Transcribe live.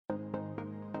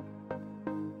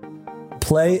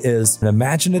play is an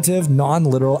imaginative,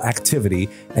 non-literal activity,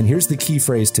 and here's the key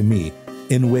phrase to me,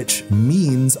 in which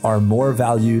means are more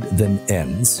valued than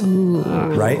ends. Ooh.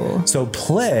 Right? So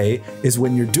play is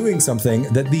when you're doing something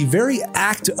that the very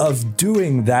act of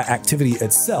doing that activity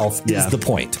itself is the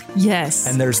point. Yes.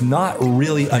 And there's not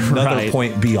really another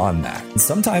point beyond that. And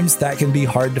sometimes that can be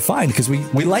hard to find because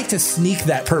we like to sneak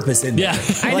that purpose in. Yeah.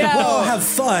 I like, know. well, I'll have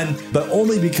fun, but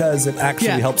only because it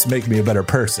actually helps make me a better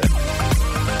person.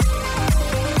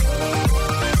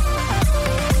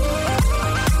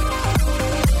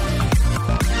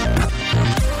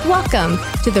 Welcome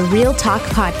to the Real Talk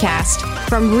Podcast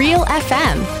from Real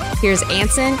FM. Here's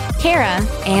Ansen, Kara,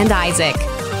 and Isaac.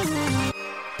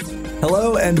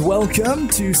 Hello and welcome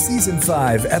to Season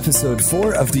 5, Episode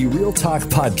 4 of the Real Talk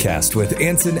Podcast with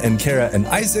Ansen and Kara and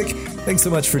Isaac. Thanks so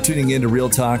much for tuning in to Real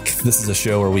Talk. This is a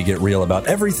show where we get real about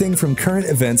everything from current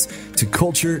events to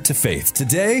culture to faith.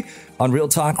 Today on Real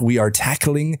Talk, we are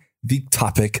tackling the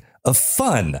topic of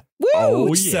fun. Woo!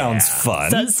 Which sounds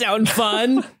fun. Does sound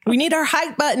fun. We need our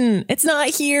hype button. It's not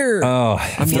here. Oh,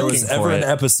 if there was ever an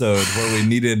episode where we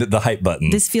needed the hype button,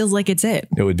 This feels like it's it.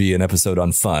 it would be an episode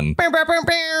on fun.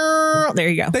 There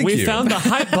you go. Thank We you. found the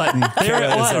hype button. There it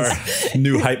That was. is our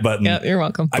new hype button. Yeah, you're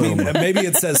welcome. I mean, maybe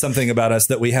it says something about us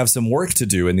that we have some work to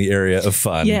do in the area of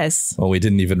fun. Yes. Well, we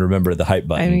didn't even remember the hype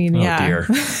button. I mean, yeah. Dear.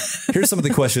 Here's some of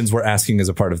the questions we're asking as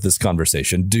a part of this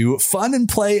conversation. Do fun and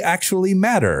play actually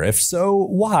matter? If so,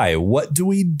 why? What do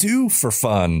we do for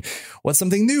fun? What's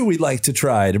something new we'd like to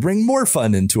try to bring more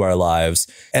fun into our lives?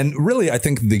 And really, I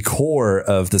think the core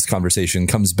of this conversation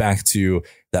comes back to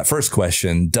that first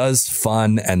question. Does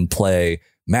fun and play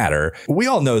matter? We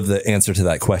all know the answer to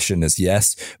that question is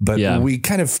yes, but we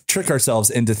kind of trick ourselves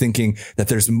into thinking that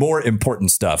there's more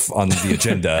important stuff on the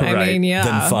agenda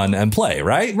than fun and play,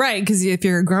 right? Right, because if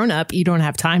you're a grown-up, you don't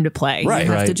have time to play. Right.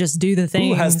 You have to just do the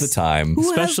things. Who has the time?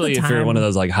 Especially if you're one of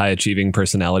those like high achieving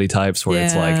personality types where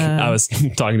it's like, I was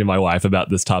talking to my wife about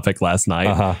this topic last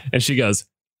night and she goes,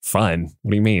 fun.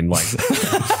 What do you mean? Like,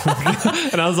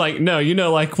 and I was like, no, you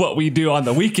know, like what we do on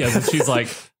the weekends. And she's like,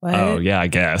 What? oh, yeah, I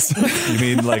guess. You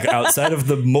mean like outside of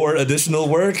the more additional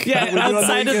work? Yeah,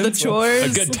 outside of the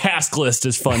chores. A good task list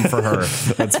is fun for her.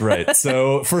 That's right.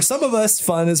 So for some of us,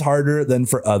 fun is harder than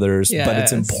for others, but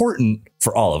it's important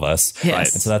for all of us. Yes.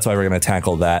 Right? And so that's why we're going to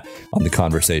tackle that on the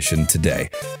conversation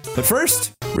today. But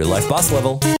first, real life boss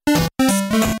level.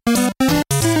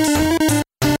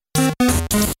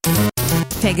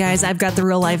 Hey guys, I've got the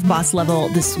real life boss level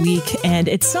this week, and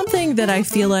it's something that I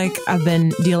feel like I've been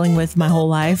dealing with my whole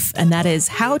life, and that is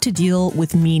how to deal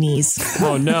with meanies.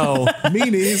 Oh, no.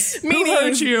 Meanies. Who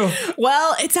hurt you?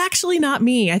 Well, it's actually not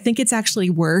me. I think it's actually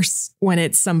worse when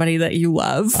it's somebody that you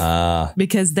love,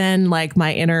 because then like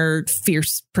my inner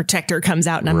fierce protector comes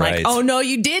out and I'm like, oh no,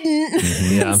 you didn't.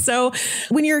 Yeah. So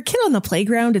when you're a kid on the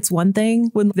playground, it's one thing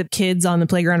when the kids on the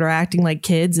playground are acting like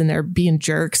kids and they're being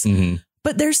jerks.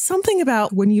 But there's something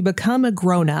about when you become a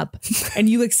grown up and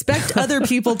you expect other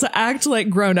people to act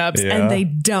like grown ups and they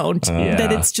don't,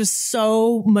 that it's just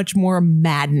so much more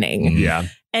maddening. Yeah.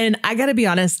 And I got to be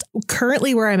honest,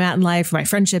 currently where I'm at in life, my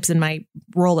friendships and my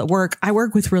role at work, I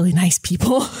work with really nice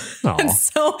people. And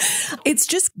so it's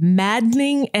just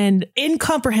maddening and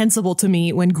incomprehensible to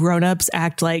me when grown-ups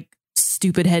act like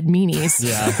stupid head meanies.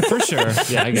 Yeah, for sure.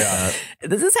 Yeah, I get that.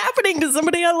 This is happening to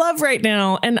somebody I love right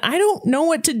now. And I don't know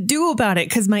what to do about it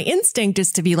because my instinct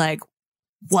is to be like,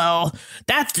 well,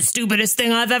 that's the stupidest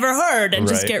thing I've ever heard, and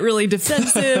just get really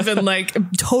defensive and like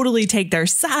totally take their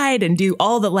side and do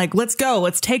all the like, let's go,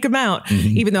 let's take them out.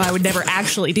 Even though I would never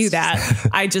actually do that.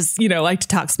 I just, like to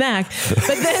talk smack.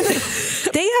 But then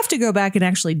they have to go back and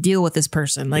actually deal with this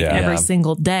person like every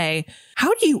single day.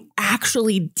 How do you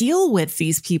actually deal with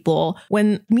these people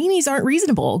when meanies aren't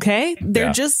reasonable? Okay.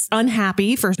 They're just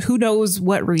unhappy for who knows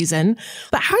what reason.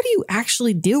 But how do you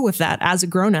actually deal with that as a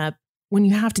grown up when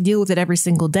you have to deal with it every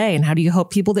single day? And how do you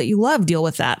hope people that you love deal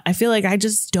with that? I feel like I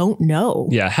just don't know.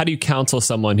 Yeah. How do you counsel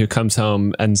someone who comes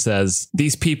home and says,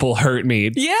 these people hurt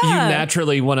me? Yeah. You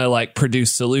naturally want to like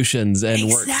produce solutions and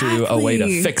work through a way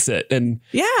to fix it. And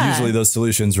usually those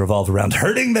solutions revolve around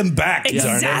hurting them back.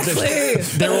 Exactly.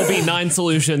 There will be 9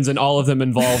 solutions and all of them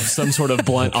involve some sort of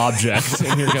blunt object.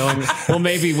 And you're going, well,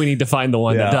 maybe we need to find the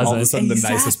one that doesn't. All of a sudden the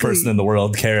nicest person in the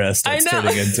world, Kara, starts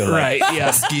turning into like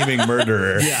a scheming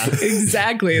murderer. Exactly.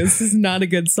 exactly. This is not a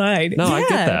good sign. No, I get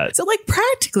that. So like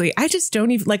practically, I just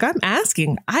don't even like I'm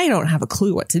asking. I don't have a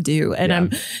clue what to do. And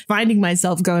I'm finding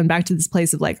myself going back to this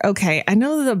place of like, okay, I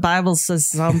know the Bible says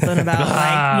something about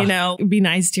like, you know, be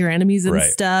nice to your enemies and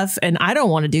stuff. And I don't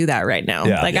want to do that right now.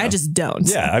 I just don't.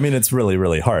 Yeah. I mean, it's really,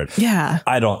 really hard. Yeah.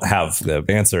 I don't have the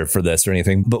answer for this or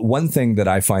anything. But one thing that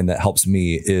I find that helps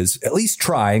me is at least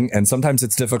trying. And sometimes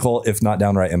it's difficult, if not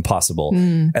downright impossible,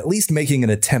 at least making an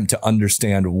attempt to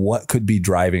understand what could be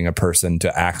driving a person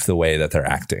to act the way that they're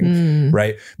acting.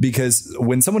 Right. Because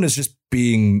when someone is just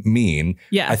being mean,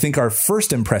 I think our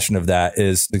first impression of that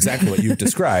is exactly what you've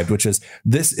described, which is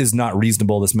this is not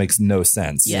reasonable. This makes no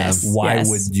sense. Why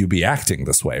would you be acting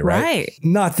this way? Right.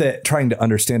 Not that trying to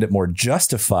understand it more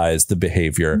justifies the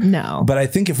behavior. No. But I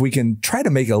think if we can try to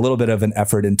make a little bit of an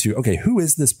effort into, okay, who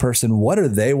is this person? What are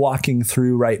they walking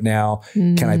through right now?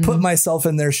 Can I put myself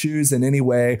in their shoes in any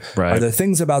way? Are there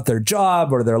things about their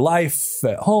job or their life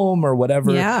at home or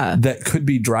whatever that could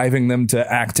be driving them to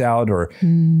act out? Or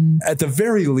at the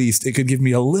very least, it could give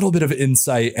me a little bit of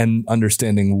insight and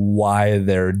understanding why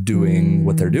they're doing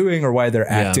what they're doing or why they're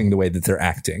acting the way that they're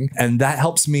acting. And that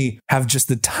helps me have just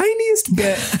the tiniest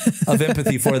bit of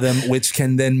empathy for them, which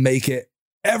can then make it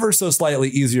ever so slightly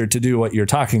easier to do what you're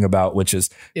talking about, which is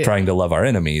trying to love our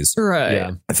enemies. Right.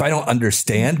 Yeah. If I don't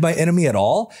understand my enemy at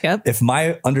all, if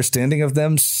my understanding of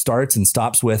them starts and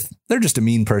stops with they're just a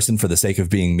mean person for the sake of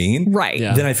being mean,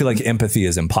 then I feel like empathy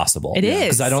is impossible. It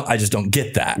is. Because I just don't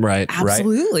get that. Right.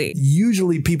 Absolutely. Right?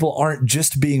 Usually people aren't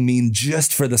just being mean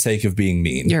just for the sake of being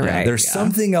mean. You're right. There's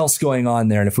something else going on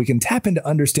there. And if we can tap into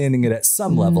understanding it at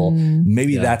some level,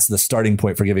 maybe that's the starting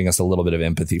point for giving us a little bit of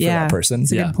empathy for that person.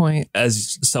 That's a good point.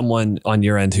 As someone on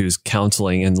your end who's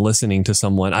counseling and listening to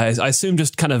someone, I assume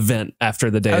just kind of vent after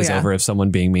the day is over if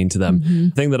someone being mean to them.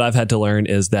 The thing that I've had to learn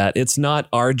is that it's not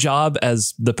our job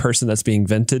as the person that's being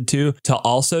vented to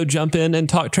also jump in and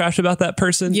talk trash about that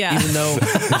person. Even though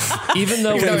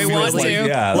we want to.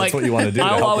 Yeah, that's what you want to do.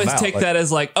 I'll always take that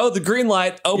as like, oh, the green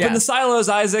light, open the silos,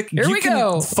 Isaac. Here we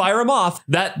go. Fire them off.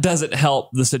 That doesn't help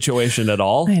the situation at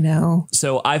all. I know.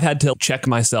 So I've had to check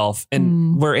myself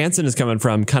and where Ansen is coming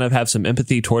from, kind of have some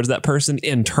empathy towards that person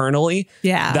internally.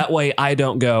 Yeah. That way I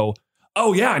don't go,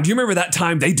 oh yeah, do you remember that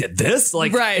time they did this?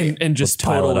 Like, and just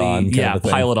pile totally,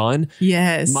 pile it on.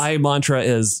 Yes. My mantra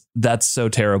is, that's so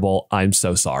terrible. I'm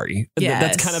so sorry. Yes.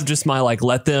 That's kind of just my like,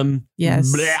 let them say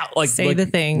the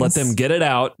things. Let them get it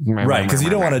out. Right. Because you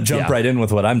don't want to jump right in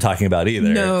with what I'm talking about either.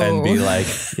 No. And be like,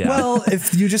 well,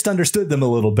 if you just understood them a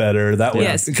little better, that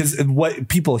would, because what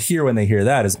people hear when they hear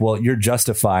that is, well, you're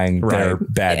justifying their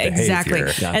bad behavior.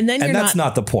 Yeah. And then that's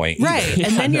not the point. Right.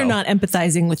 And then you're not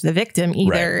empathizing with the victim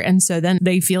either. Right. And so then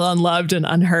they feel unloved and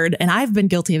unheard. And I've been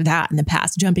guilty of that in the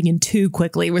past, jumping in too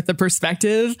quickly with the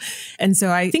perspective. And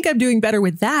so I think I'm doing better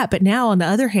with that. But now on the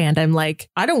other hand, I'm like,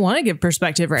 I don't want to give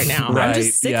perspective right now. I'm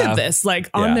just sick of this, like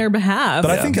on their behalf.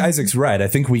 But I think Isaac's right. I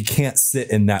think we can't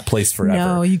sit in that place forever.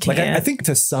 No, you can't. Like I think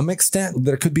to some extent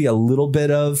there could be a little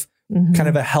bit of kind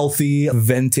of a healthy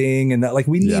venting, and that like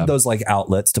we need those like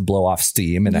outlets to blow off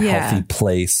steam in a healthy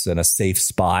place and a safe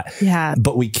spot. Yeah.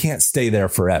 But we can't stay there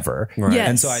forever. Right. Yes.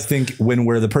 And so I think when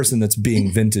we're the person that's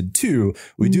being vented to,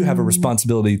 we do have a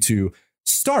responsibility to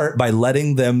start by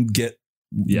letting them get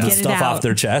the stuff off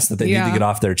their chest that they need to get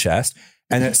off their chest.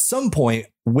 And at some point,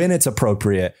 when it's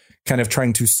appropriate, kind of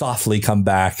trying to softly come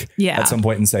back at some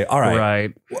point and say, all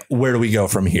right, where do we go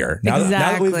from here? Now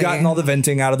that we've gotten all the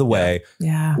venting out of the way,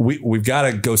 we've got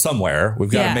to go somewhere.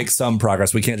 We've got to make some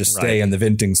progress. We can't just stay in the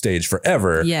venting stage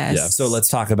forever. So let's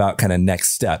talk about kind of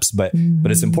next steps. But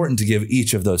it's important to give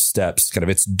each of those steps kind of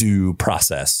its due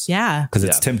process. Yeah. Because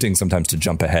it's tempting sometimes to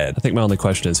jump ahead. I think my only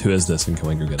question is, who is this and can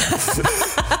we go get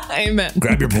it? Amen.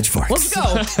 Grab your pitchforks. Let's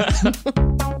go.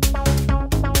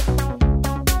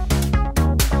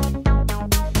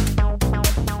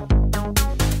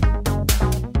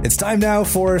 It's time now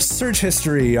for Search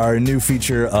History, our new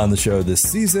feature on the show this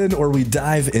season, where we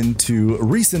dive into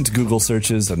recent Google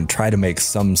searches and try to make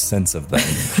some sense of them.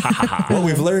 What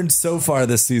we've learned so far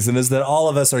this season is that all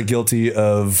of us are guilty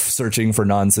of searching for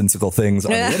nonsensical things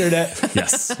on the internet.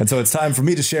 Yes. And so it's time for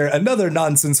me to share another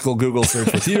nonsensical Google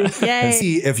search with you and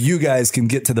see if you guys can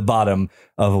get to the bottom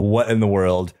of what in the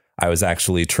world I was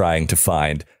actually trying to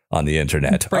find on the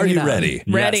internet. Are you ready?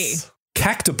 Ready. Yes.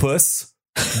 Cactopus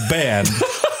banned.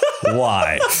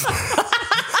 Why?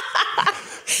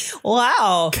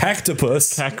 Wow.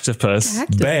 Cactopus Cactopus.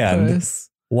 banned.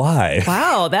 Why?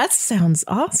 Wow, that sounds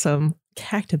awesome.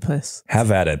 Cactopus.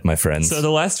 Have at it, my friends. So the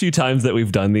last few times that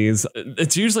we've done these,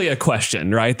 it's usually a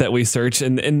question, right, that we search.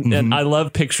 And I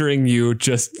love picturing you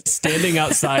just standing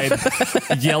outside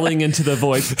yelling into the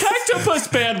void, Cactopus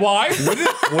band, why?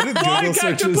 Wouldn't Google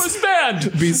searches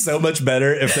band be so much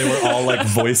better if they were all like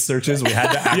voice searches? We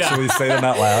had to actually say them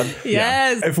out loud.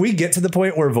 Yes. If we get to the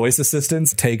point where voice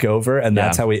assistants take over and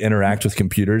that's how we interact with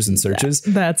computers and searches,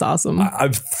 that's awesome. I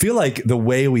feel like the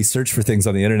way we search for things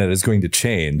on the internet is going to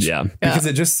change. Yeah. Because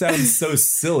it just sounds so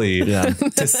silly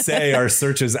to say our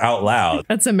searches out loud.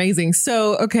 That's amazing.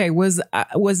 So, okay, was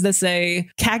this a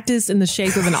cactus in the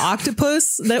shape of an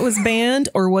octopus that was banned,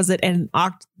 or was it an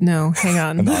no, hang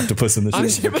on. An octopus in the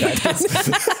shape of a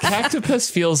cactus. Cactopus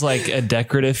feels like a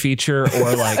decorative feature,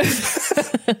 or like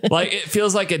it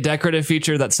feels like a decorative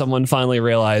feature that someone finally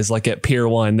realized, like at Pier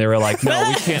 1, they were like, no,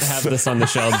 we can't have this on the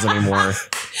shelves anymore.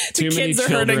 Too many kids are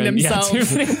hurting themselves.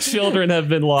 Too many children have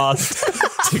been lost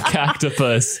to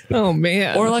cactopus. Oh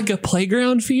man. Or like a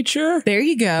playground feature. There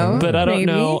you go. But I don't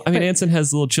know. I mean, Ansen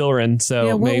has little children,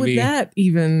 so what maybe would that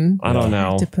even? I don't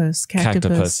know.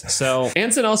 Cactopus. So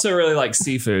Ansen also really likes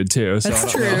seafood too. So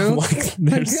that's I don't know. true. Like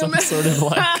there's some sort of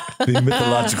like the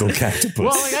mythological cactopus.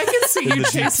 Well, like I can see you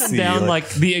chasing down like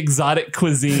the exotic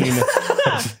cuisine.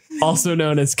 Also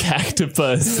known as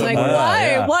cactopus. Like, why?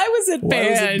 Yeah. Why was it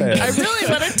banned? I really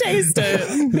want to taste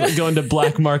it. Going to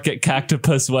black market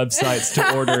cactopus websites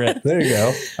to order it. There you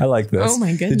go. I like this. Oh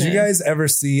my goodness. Did you guys ever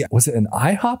see, was it an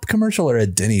IHOP commercial or a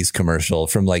Denny's commercial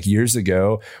from like years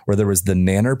ago where there was the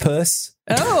nannerpuss?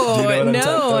 Oh,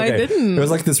 no, I didn't. It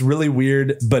was like this really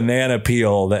weird banana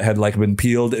peel that had like been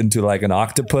peeled into like an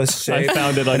octopus shape. I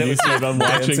found it on YouTube. I'm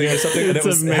watching it. Or something, and it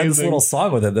had this little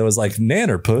song with it that was like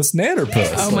nannerpuss,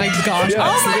 nannerpuss. Oh my gosh. Yeah,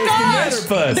 oh my gosh.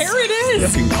 Nannerpuss. There it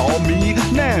is. You can call me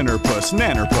nannerpuss.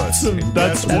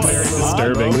 That's very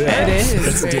disturbing. It is.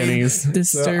 It's Denny's.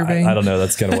 Disturbing. So I don't know.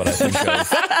 That's kind of what I think of.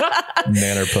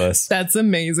 Nannerpuss. That's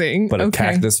amazing. But a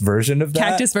cactus version of that?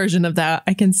 Cactus version of that.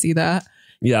 I can see that.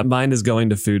 Yeah, mine is going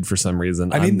to food for some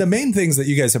reason. I mean, the main things that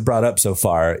you guys have brought up so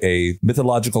far, a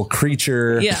mythological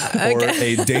creature or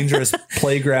a dangerous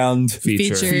playground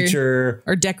feature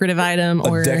or decorative item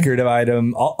or decorative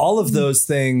item. All of those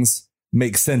things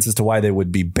make sense as to why they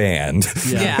would be banned.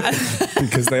 Yeah.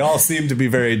 Because they all seem to be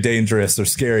very dangerous or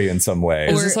scary in some way.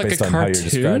 Is this like based a on cartoon? How you're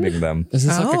describing them. Is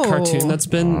this like a cartoon that's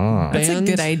been banned? That's a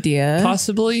good idea.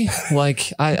 Possibly.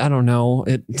 Like, I don't know.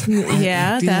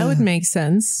 That would make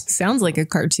sense. Sounds like a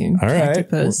cartoon. All right.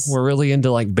 Cactopus. We're really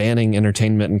into like banning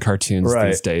entertainment and cartoons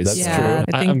these days. That's true.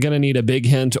 I'm going to need a big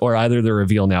hint or either the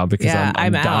reveal now because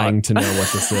I'm dying to know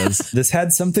what this is. This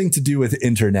had something to do with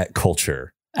internet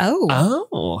culture.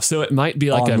 Oh, so it might be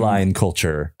like online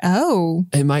culture. Oh,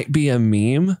 it might be a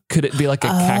meme. Could it be like a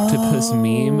cactopus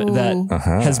meme that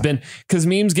has been, because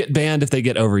memes get banned if they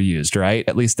get overused, right?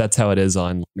 At least that's how it is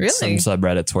on some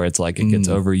subreddits where it's like it gets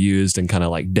overused and kind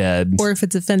of like dead. Or if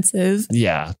it's offensive.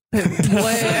 Yeah. I'm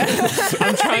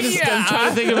trying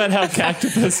to think about how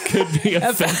cactopus could be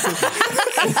offensive.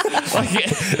 Like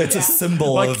it's a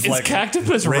symbol of like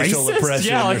cactopus racial racist?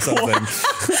 oppression or something.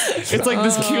 It's like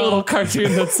this cute little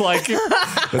cartoon that's like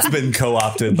that's been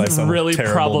co-opted by some really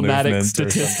problematic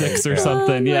statistics or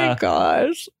something. Oh my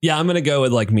gosh. Yeah, I'm gonna go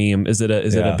with like meme. Is it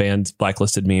a banned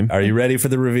blacklisted meme? Are you ready for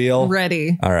the reveal?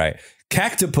 Ready. All right.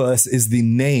 Cactopus is the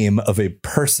name of a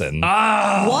person.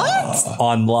 What?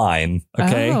 Online.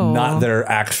 Okay. Oh. Not their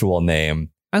actual name.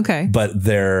 Okay. But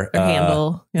their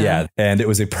handle. Yeah. And it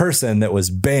was a person that was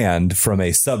banned from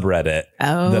a subreddit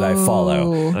that I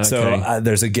follow. Okay. So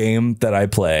there's a game that I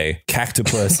play.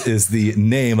 Cactopus is the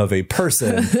name of a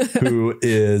person who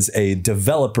is a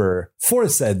developer for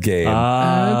said game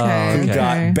who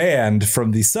got banned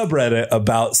from the subreddit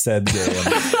about said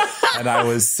game. And I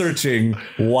was searching,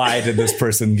 why did this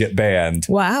person get banned?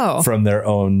 Wow. From their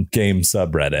own game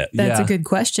subreddit. That's a good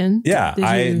question. Yeah,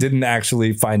 I didn't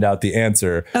actually find out the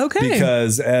answer. Okay.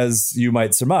 Because as you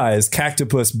might surmise,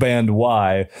 Cactopus banned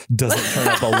why doesn't turn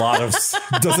up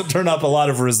a lot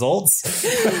of results.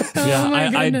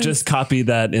 I just copied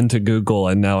that into Google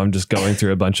and now I'm just going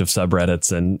through a bunch of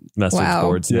subreddits and message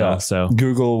boards now. So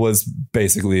Google was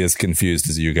basically as confused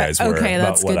as you guys were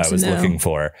about what I was looking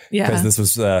for. Yeah. Because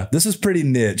this is pretty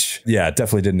niche. Yeah,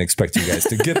 definitely didn't expect you guys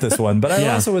to get this one, but I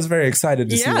also was very excited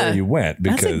to see where you went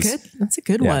because that's a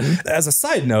good one. As a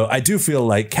side note, I do feel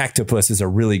like Cactopus is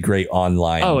a really great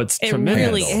online. Oh, it's tremendous.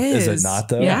 Really is it not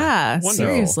though? Yeah,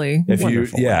 seriously. If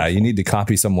you need to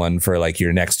copy someone for like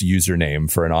your next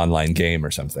username for an online game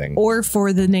or something, or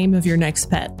for the name of your next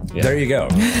pet. Yeah. There you go.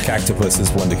 Cactopus is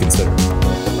one to consider.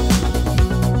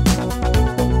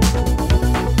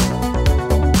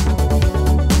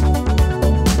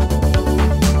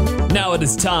 Now, It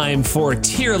is time for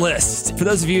Tier List. For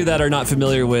those of you that are not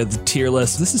familiar with Tier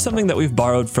List, this is something that we've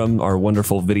borrowed from our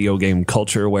wonderful video game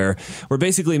culture, where we're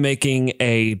basically making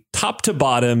a top to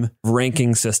bottom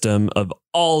ranking system of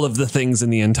all of the things in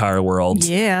the entire world.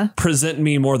 Yeah. Present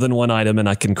me more than one item and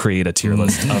I can create a tier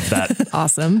list of that.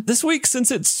 Awesome. This week,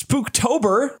 since it's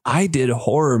Spooktober, I did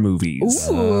horror movies.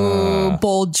 Ooh,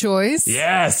 bold choice.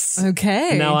 Yes.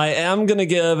 Okay. Now, I am going to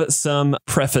give some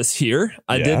preface here.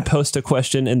 I did post a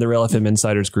question in the Real FM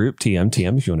Insiders group,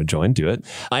 TM, if you want to join, do it.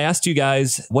 I asked you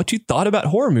guys what you thought about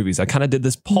horror movies. I kind of did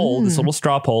this poll, this little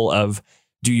straw poll of,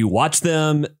 do you watch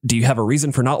them? Do you have a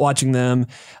reason for not watching them?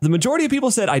 The majority of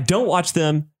people said, I don't watch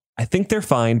them. I think they're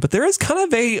fine. But there is kind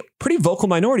of a pretty vocal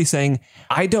minority saying,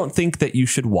 I don't think that you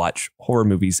should watch horror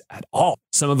movies at all.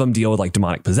 Some of them deal with like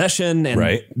demonic possession.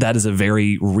 And that is a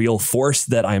very real force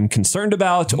that I'm concerned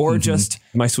about. Or just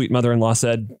my sweet mother-in-law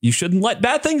said, you shouldn't let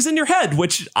bad things in your head,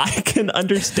 which I can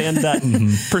understand that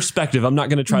perspective. I'm not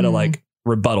going to try to like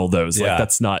rebuttal those. Like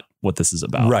that's not what this is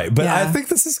about. Right. But I think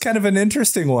this is kind of an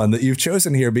interesting one that you've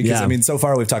chosen here because I mean, so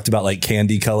far we've talked about like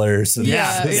candy colors and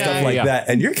stuff like that.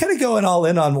 And you're kind of going all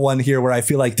in on one here where I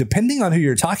feel like depending on who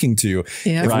you're talking to, if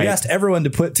we asked everyone to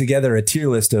put together a tier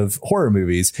list of horror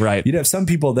movies, you'd have some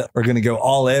people that are going to go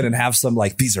all in and have some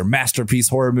like, these are masterpiece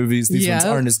horror movies. These ones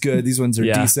aren't as good. These ones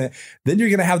are decent. Then you're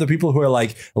going to have the people who are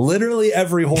like, literally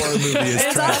every horror movie is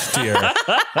trash tier.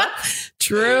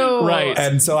 True. Right.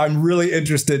 And so I'm really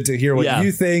interested to hear what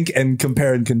you think and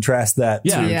compare and contrast that to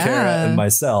Kara and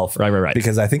myself. Right.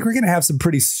 Because I think we're going to have some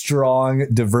pretty strong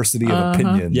diversity of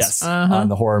opinions on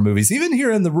the horror movies, even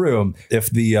here in the room,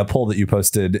 if the poll that you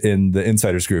posted in the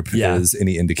Insiders group is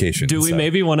any indication. Do we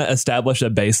maybe want to establish a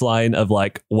baseline of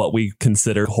like what we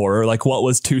consider horror? Like what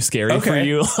was too scary for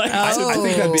you? Like, I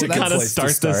think that'd be to kind of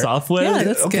start this off with. Yeah,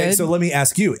 that's good. So let me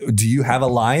ask you, do you have a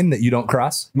line that you don't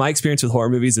cross? My experience with horror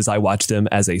movies is I watch them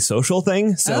as a social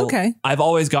thing. So I've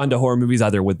always gone to horror movies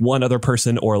either with one other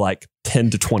person or like 10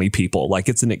 to 20 people. Like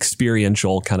it's an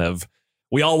experiential kind of,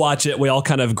 we all watch it. We all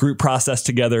kind of group process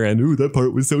together and, ooh, that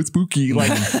part was so spooky.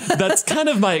 Like that's kind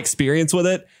of my experience with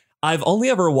it. I've only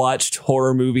ever watched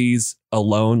horror movies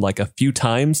alone like a few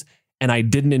times and I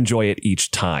didn't enjoy it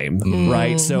each time.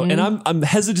 Right. So, and I'm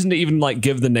hesitant to even like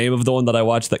give the name of the one that I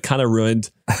watched that kind of ruined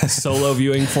solo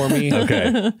viewing for me.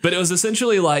 But it was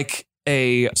essentially like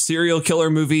a serial killer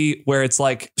movie where it's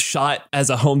like shot as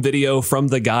a home video from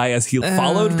the guy as he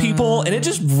followed people. And it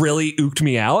just really ooked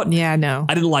me out. Yeah, no.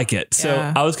 I didn't like it. So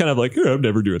I was kind of like, I'm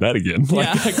never doing that again.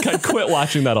 Like I quit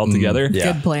watching that altogether.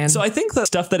 Good plan. So I think the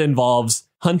stuff that involves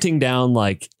hunting down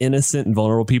like innocent and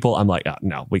vulnerable people, I'm like,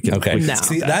 no, we can. We can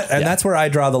see that. And that's where I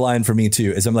draw the line for me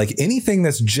too, is I'm like anything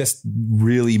that's just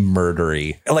really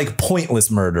murdery, like pointless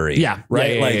murdery.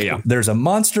 Right. There's a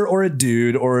monster or a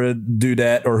dude or a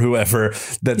dudette or whoever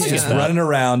that's just running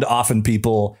around offing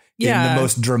people in the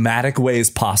most dramatic ways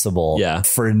possible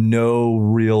for no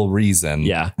real reason.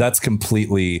 That's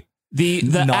completely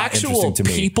The actual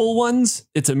people ones,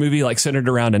 it's a movie like centered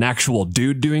around an actual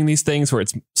dude doing these things where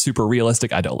it's super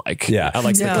realistic. I don't like. I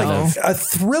like the kind of a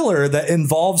thriller that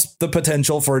involves the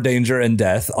potential for danger and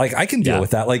death. Like I can deal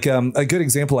with that. Like a good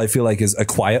example I feel like is A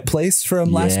Quiet Place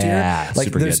from last year.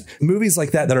 Like there's movies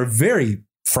like that are very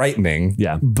frightening.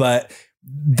 But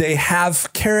they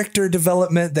have character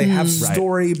development. They have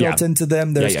story built into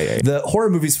them. There's the horror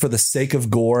movies for the sake of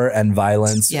gore and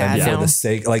violence and for the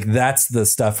sake, like that's the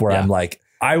stuff where I'm like,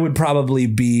 I would probably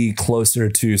be closer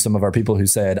to some of our people who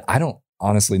said, I don't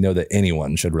honestly know that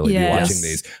anyone should really be watching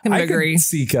these. I agree. Could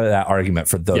see that argument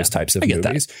for those types of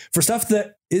movies. For stuff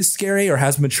that is scary or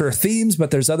has mature themes, but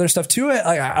there's other stuff to it,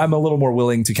 I'm a little more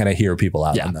willing to kind of hear people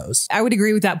out on those. I would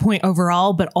agree with that point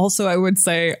overall, but also I would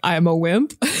say I'm a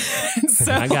wimp.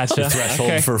 So I gotcha. The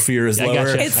threshold for fear is lower.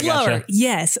 It's lower.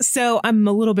 Yes. So I'm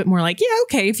a little bit more like,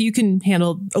 okay, if you can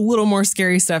handle a little more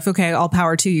scary stuff, okay, all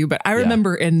power to you. But I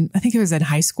remember I think it was in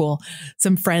high school,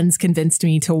 some friends convinced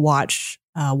me to watch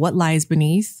What Lies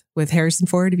Beneath with Harrison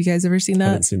Ford. Have you guys ever seen that? I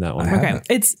haven't seen that one. Okay.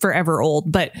 It's forever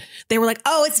old, but they were like,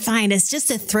 oh, it's fine. It's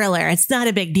just a thriller. It's not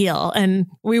a big deal. And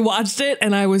we watched it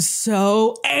and I was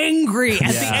so angry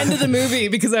at the end of the movie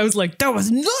because I was like, that was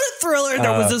not a thriller.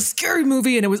 That was a scary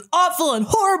movie and it was awful and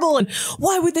horrible. And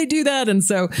why would they do that? And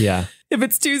so if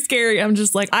it's too scary, I'm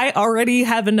just like, I already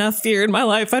have enough fear in my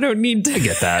life. I don't need to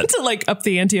get that to like up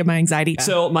the ante of my anxiety.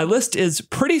 So my list is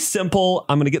pretty simple.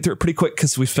 I'm going to get through it pretty quick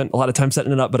because we spent a lot of time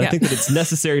setting it up, but I think that it's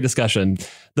necessary discussion.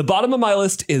 The bottom of my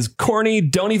list is corny.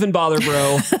 Don't even bother,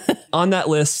 bro. On that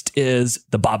list is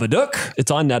The Babadook.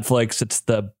 It's on Netflix. It's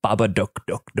the Babadook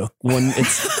one.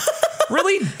 It's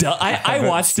really dumb. I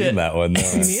watched it. That one. No.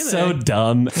 So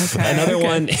dumb. Another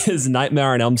one is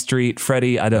Nightmare on Elm Street.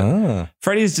 Freddy.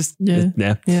 Freddy's just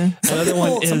nah. Another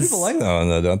one is. Some people like that one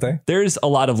though, don't they? There's a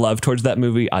lot of love towards that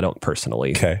movie. I don't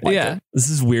personally. Okay. Like it. This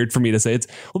is weird for me to say. It's a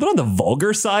little bit on the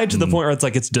vulgar side to the point where it's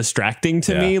like it's distracting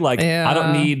to me. Like I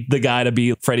don't need the guy to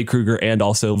be Freddy Krueger and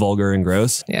also vulgar and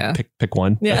gross. Yeah. Pick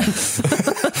one. Yeah.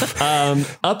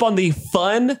 Up on the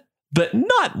fun, but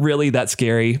not really that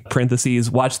scary. Parentheses,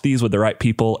 watch these with the right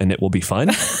people and it will be fun.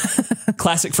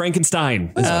 Classic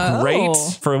Frankenstein is great.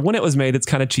 For when it was made, it's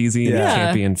kind of cheesy and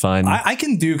campy and fun. I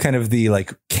can do kind of the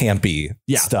like campy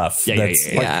stuff.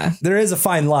 Yeah. There is a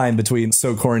fine line between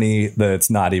so corny that it's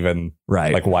not even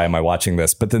like, why am I watching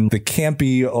this? But then the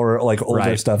campy or like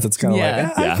older stuff that's kind of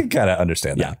like, I can kind of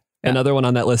understand that. Another one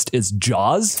on that list is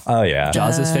Jaws. Oh, yeah.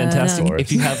 Jaws is fantastic.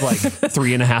 If you have like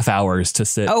 3.5 hours to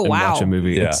sit and watch a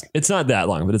movie, it's not that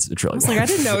long, but it's really long. I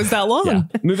didn't know it was that long.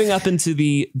 Moving up into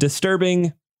the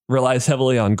disturbing, relies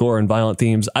heavily on gore and violent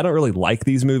themes. I don't really like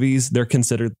these movies. They're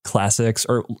considered classics,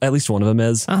 or at least one of them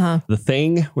is. The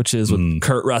Thing, which is with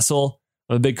Kurt Russell.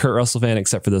 I'm a big Kurt Russell fan,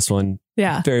 except for this one.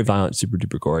 Yeah. Very violent, super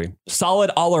duper gory. Solid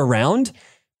all around.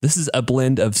 This is a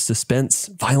blend of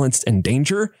suspense, violence, and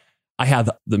danger. I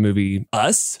have the movie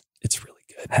Us. It's really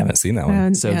good. I haven't seen that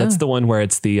one. So that's the one where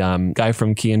it's the guy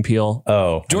from Key and Peele.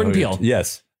 Oh, Jordan Peele.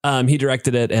 Yes. He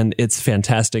directed it and it's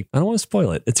fantastic. I don't want to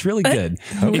spoil it. It's really good.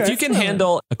 If you can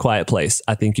handle A Quiet Place,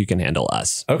 I think you can handle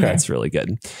Us. Okay. It's really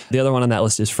good. The other one on that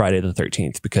list is Friday the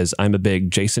 13th because I'm a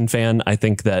big Jason fan. I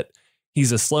think that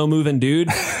he's a slow moving dude.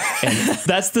 And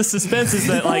that's the suspense is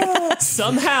that like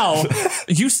somehow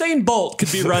Usain Bolt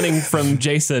could be running from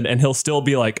Jason and he'll still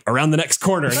be like around the next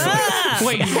corner. And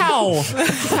wait, how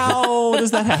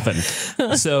does that happen?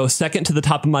 So second to the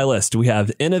top of my list, we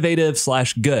have innovative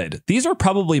 / good. These are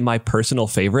probably my personal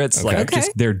favorites.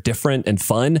 Just they're different and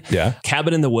fun. Yeah.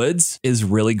 Cabin in the Woods is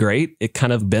really great. It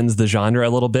kind of bends the genre a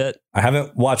little bit. I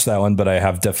haven't watched that one, but I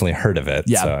have definitely heard of it.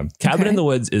 Yeah. So. Cabin in the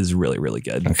Woods is really, really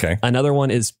good. Okay. Another one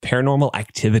is Paranormal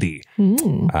Activity.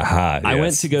 I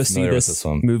went to go see this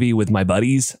movie with my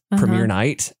buddies premiere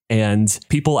night, and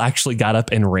people actually got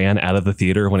up and ran out of the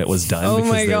theater when it was done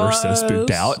because they were so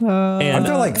spooked out. And aren't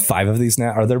there like 5 of these now?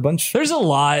 Are there a bunch? There's a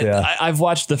lot. Yeah. I've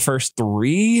watched the first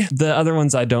 3. The other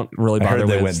ones I don't really bother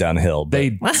with. They went downhill.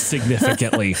 They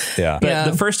significantly.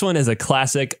 But the first one is a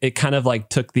classic. It kind of like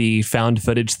took the found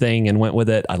footage thing and went with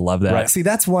it. I love that. Right. See,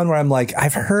 that's one where I'm like,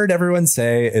 I've heard everyone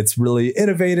say it's really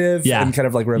innovative and kind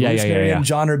of like revolutionary and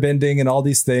genre bending and all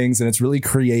these things. And it's really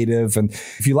creative. And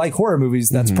if you like horror movies,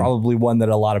 that's probably one that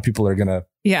a lot of people are going to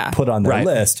put on their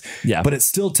list. Yeah. But it's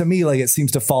still, to me, like it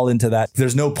seems to fall into that.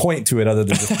 There's no point to it other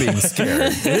than just being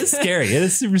scared. It is scary. It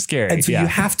is super scary. And so you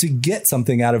have to get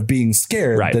something out of being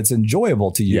scared that's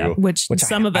enjoyable to you. Which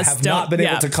some of us have not been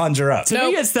able to conjure up. To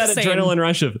me, it's that adrenaline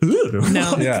rush of, ooh.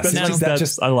 No.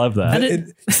 I love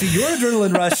that. See, your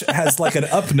adrenaline rush has like an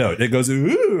up note. It goes,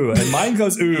 ooh, and mine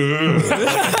goes, ooh.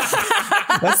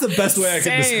 That's the best way I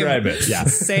can describe it. Yeah.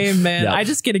 Same, man. I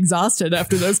just get exhausted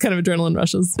after those kind of adrenaline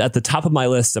rushes. At the top of my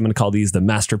list, I'm going to call these the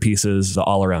masterpieces, the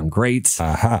all around greats.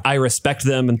 I respect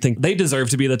them and think they deserve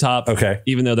to be the top. Okay.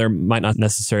 Even though they might not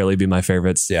necessarily be my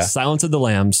favorites. Yeah. Silence of the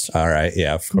Lambs. All right.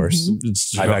 Yeah, of course.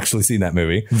 I've actually seen that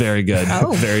movie. Very good.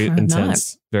 Very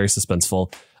intense. Very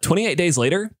suspenseful. 28 Days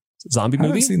Later. Zombie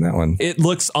movie. I've seen that one. It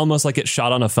looks almost like it's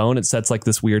shot on a phone. It sets like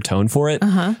this weird tone for it.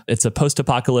 It's a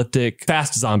post-apocalyptic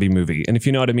fast zombie movie. And if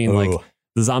you know what I mean, like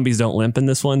the zombies don't limp in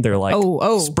this one. They're like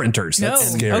sprinters.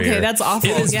 That's scary. Okay, that's awful.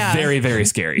 It is very, very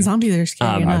scary. Zombies are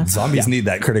scary enough. Zombies need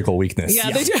that critical weakness. Yeah,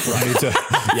 they do. I need to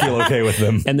feel okay with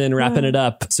them. And then wrapping it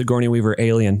up, Sigourney Weaver,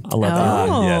 Alien. I love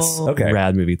that. Yes. Okay.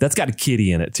 Rad movie. That's got a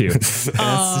kitty in it too. It's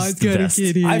got a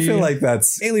kitty. I feel like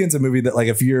Alien's a movie that like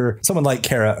if you're someone like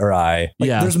Kara or I,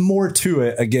 there's more to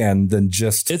it again than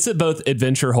just. It's a both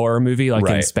adventure horror movie like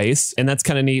in space. And that's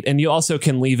kind of neat. And you also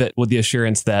can leave it with the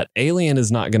assurance that Alien is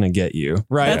not going to get you.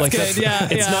 Right. That's good.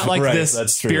 It's not like this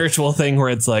spiritual thing where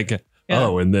it's like,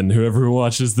 oh, and then whoever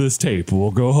watches this tape will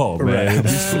go home.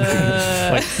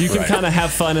 Like you can kind of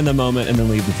have fun in the moment and then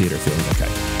leave the theater feeling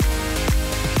okay.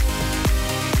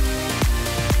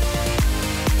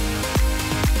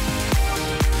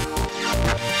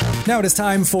 Now it is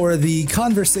time for the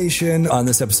conversation. On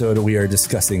this episode, we are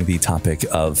discussing the topic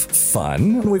of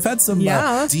fun. We've had some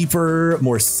deeper,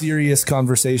 more serious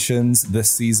conversations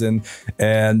this season.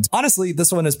 And honestly,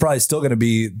 this one is probably still going to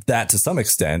be that to some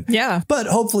extent. Yeah. But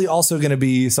hopefully also going to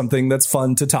be something that's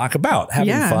fun to talk about,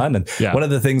 having fun. And one of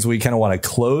the things we kind of want to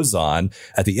close on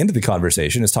at the end of the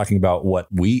conversation is talking about what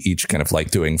we each kind of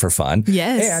like doing for fun.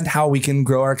 Yes. And how we can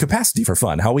grow our capacity for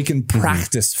fun, how we can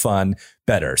practice fun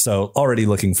better. So already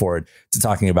looking forward forward to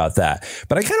talking about that.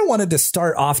 But I kind of wanted to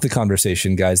start off the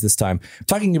conversation, guys, this time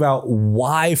talking about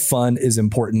why fun is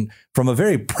important from a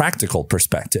very practical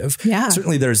perspective. Yeah.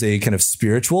 Certainly there's a kind of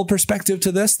spiritual perspective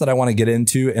to this that I want to get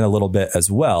into in a little bit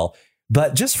as well.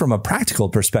 But just from a practical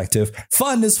perspective,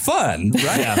 fun is fun,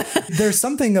 right? Yeah. There's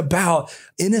something about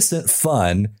innocent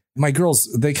fun. My girls,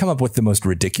 they come up with the most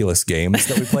ridiculous games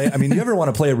that we play. I mean, you ever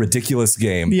want to play a ridiculous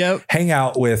game? Yep. Hang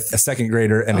out with a second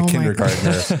grader and a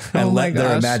kindergartner and let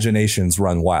their imaginations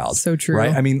run wild. So true.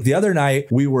 Right? I mean, the other night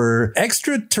we were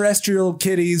extraterrestrial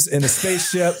kitties in a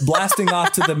spaceship blasting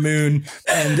off to the moon,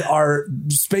 and our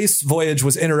space voyage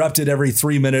was interrupted every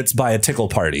 3 minutes by a tickle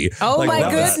party. Oh, like,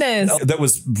 my goodness. That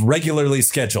was regularly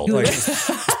scheduled. Like,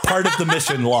 part of the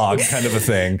mission log kind of a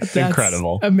thing. That's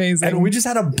incredible. Amazing. And we just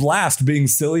had a blast being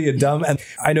silly and dumb. And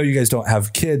I know you guys don't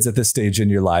have kids at this stage in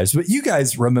your lives, but you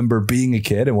guys remember being a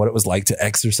kid and what it was like to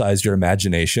exercise your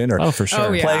imagination, or for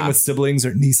sure. playing with siblings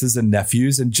or nieces and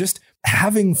nephews and just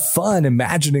having fun,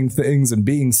 imagining things and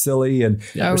being silly. And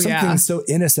there's something so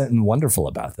innocent and wonderful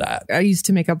about that. I used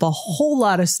to make up a whole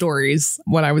lot of stories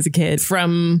when I was a kid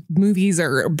from movies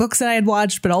or books that I had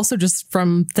watched, but also just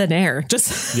from thin air.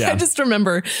 I just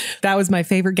remember that was my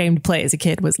favorite game to play as a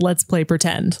kid, was Let's Play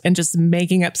Pretend, and just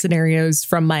making up scenarios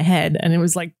from my head. And it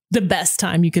was like the best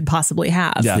time you could possibly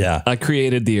have. Yeah. I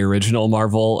created the original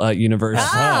Marvel universe,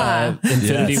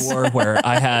 Infinity War, where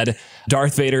I had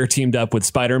Darth Vader teamed up with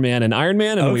Spider-Man and Iron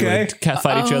Man, and we would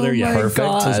catfight each other. Yeah, perfect.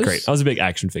 Gosh. It was great. I was a big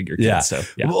action figure kid. So,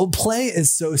 Well, play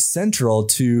is so central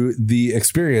to the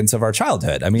experience of our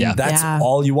childhood. I mean, that's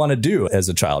all you want to do as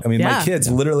a child. I mean, my kids,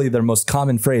 literally their most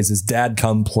common phrase is, "Dad,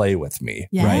 come play with me."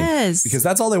 Yes. Right? Because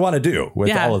that's all they want to do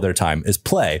with all of their time is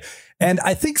play. And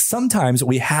I think sometimes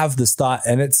we have this thought,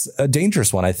 and it's a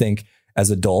dangerous one, I think,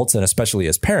 as adults and especially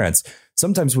as parents.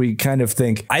 Sometimes we kind of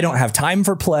think, I don't have time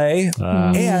for play.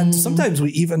 And sometimes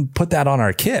we even put that on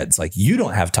our kids. Like, you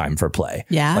don't have time for play.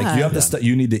 Yeah. Like, you have this stuff.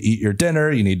 You need to eat your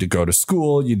dinner. You need to go to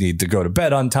school. You need to go to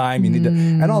bed on time. You need to,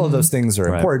 and all of those things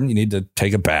are important. You need to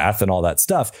take a bath and all that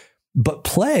stuff. But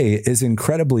play is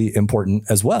incredibly important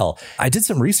as well. I did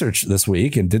some research this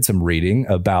week and did some reading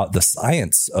about the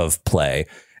science of play.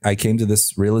 I came to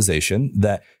this realization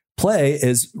that play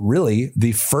is really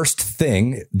the first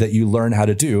thing that you learn how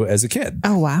to do as a kid.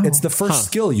 Oh, wow. It's the first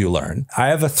skill you learn. I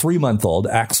have a 3-month-old,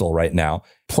 Axel, right now.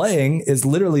 Playing is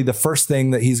literally the first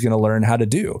thing that he's going to learn how to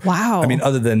do. Wow. I mean,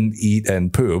 other than eat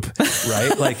and poop,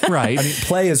 right? Like, right. I mean,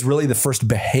 play is really the first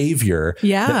behavior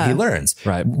that he learns.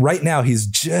 Right now, he's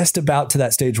just about to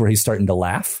that stage where he's starting to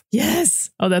laugh.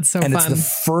 Yes. Oh, that's so fun. And it's the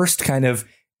first kind of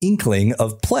inkling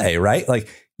of play, right? Like,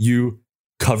 you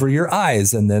cover your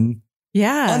eyes and then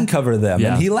uncover them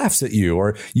and he laughs at you,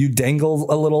 or you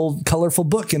dangle a little colorful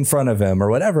book in front of him or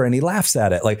whatever and he laughs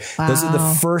at it. Like, those are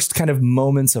the first kind of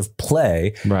moments of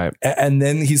play. Right. And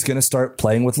then he's going to start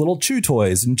playing with little chew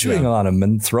toys and chewing on them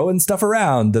and throwing stuff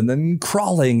around and then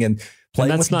crawling and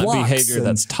playing with blocks. That's not behavior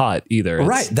that's taught either.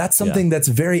 Right. That's something that's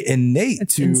very innate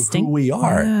to instinct. Who we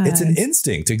are. Yes. It's an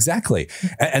instinct. Exactly.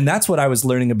 And that's what I was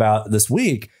learning about this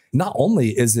week. Not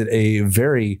only is it a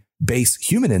very base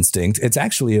human instinct, it's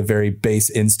actually a very base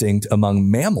instinct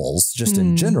among mammals, just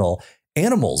in general.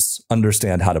 Animals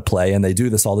understand how to play, and they do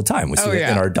this all the time. We see it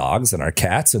in our dogs and our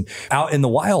cats and out in the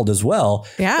wild as well.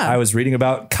 Yeah. I was reading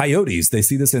about coyotes. They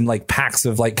see this in like packs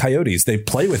of like coyotes. They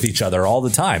play with each other all the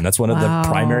time. That's one of the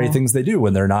primary things they do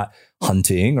when they're not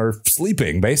hunting or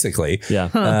sleeping, basically.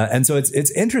 And so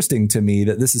it's interesting to me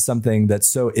that this is something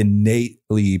that's so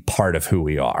innately part of who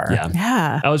we are.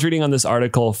 I was reading on this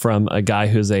article from a guy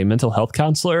who's a mental health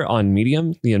counselor on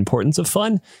Medium, The Importance of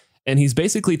Fun. And he's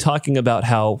basically talking about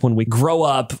how when we grow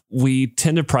up, we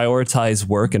tend to prioritize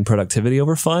work and productivity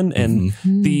over fun. And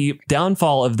the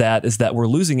downfall of that is that we're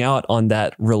losing out on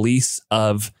that release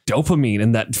of dopamine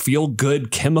and that feel good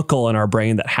chemical in our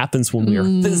brain that happens when we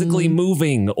are physically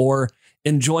moving or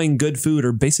enjoying good food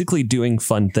or basically doing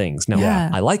fun things. Now,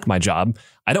 I like my job.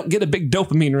 I don't get a big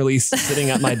dopamine release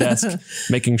sitting at my desk,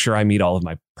 making sure I meet all of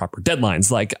my proper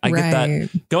deadlines. Like, I get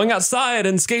that going outside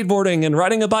and skateboarding and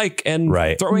riding a bike and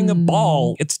throwing a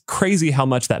ball. It's crazy how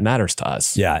much that matters to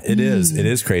us. Yeah, it is. It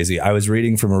is crazy. I was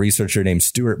reading from a researcher named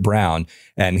Stuart Brown,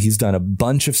 and he's done a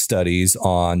bunch of studies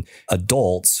on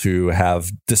adults who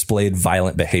have displayed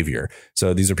violent behavior.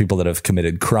 So these are people that have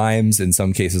committed crimes, in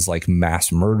some cases like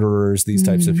mass murderers, these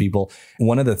types of people.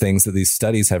 One of the things that these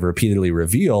studies have repeatedly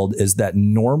revealed is that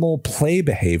normal play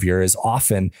behavior is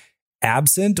often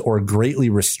absent or greatly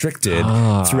restricted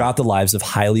throughout the lives of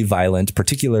highly violent,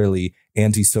 particularly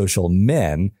antisocial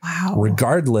men,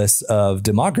 regardless of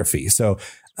demography. So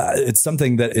it's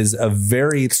something that is a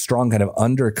very strong kind of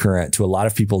undercurrent to a lot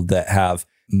of people that have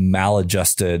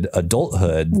maladjusted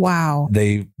adulthood. Wow.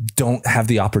 They don't have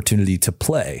the opportunity to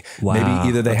play. Wow. Maybe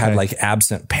either they had like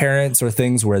absent parents or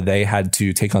things where they had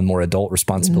to take on more adult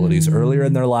responsibilities earlier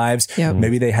in their lives. Yep.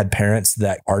 Maybe they had parents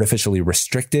that artificially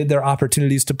restricted their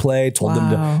opportunities to play, told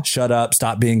them to shut up,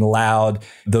 stop being loud,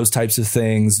 those types of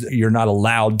things. You're not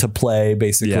allowed to play,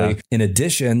 basically. Yeah. In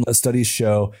addition, studies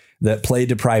show that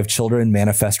play-deprived children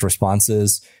manifest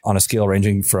responses on a scale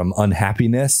ranging from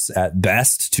unhappiness at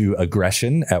best to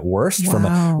aggression at worst from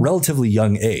a relatively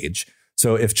young age.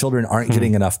 So if children aren't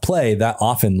getting enough play, that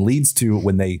often leads to,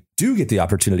 when they do get the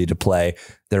opportunity to play,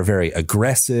 they're very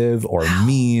aggressive or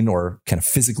mean or kind of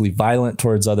physically violent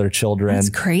towards other children. That's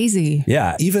crazy.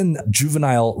 Yeah. Even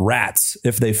juvenile rats,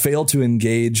 if they fail to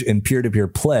engage in peer-to-peer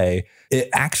play, it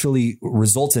actually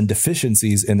results in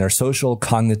deficiencies in their social,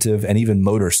 cognitive, and even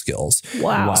motor skills.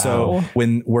 Wow. So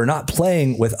when we're not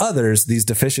playing with others, these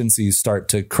deficiencies start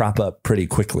to crop up pretty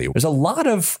quickly. There's a lot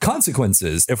of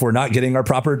consequences if we're not getting our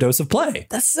proper dose of play.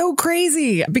 That's so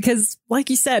crazy because, like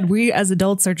you said, we as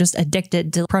adults are just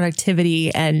addicted to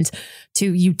productivity and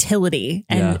to utility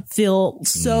and feel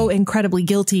so incredibly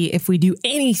guilty if we do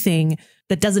anything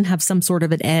that doesn't have some sort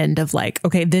of an end of like,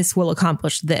 okay, this will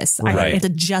accomplish this. Right. I have to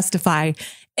justify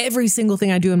every single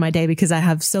thing I do in my day because I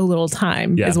have so little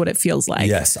time is what it feels like.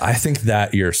 Yes. I think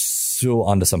that you're so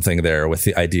onto something there with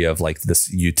the idea of like this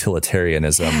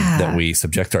utilitarianism that we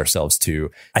subject ourselves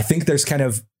to. I think there's kind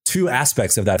of two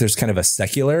aspects of that. There's kind of a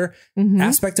secular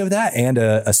aspect of that and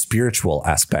a spiritual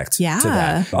aspect to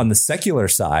that. On the secular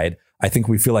side, I think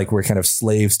we feel like we're kind of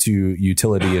slaves to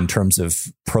utility in terms of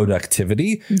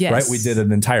productivity, right? We did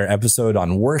an entire episode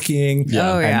on working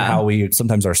and how we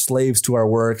sometimes are slaves to our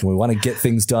work and we want to get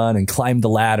things done and climb the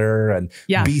ladder and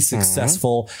be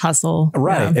successful. Hustle.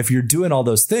 Right. If you're doing all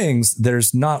those things,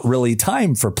 there's not really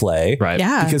time for play. Right.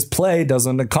 Yeah. Because play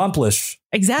doesn't accomplish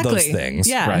those things.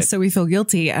 Yeah. Right. So we feel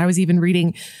guilty. I was even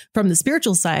reading from the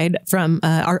spiritual side from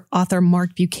our author,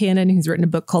 Mark Buchanan, who's written a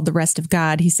book called The Rest of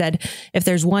God. He said, if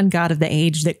there's one God of the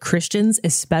age that Christians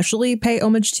especially pay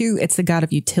homage to, it's the God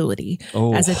of utility.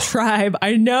 As a tribe,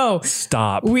 I know.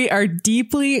 Stop. We are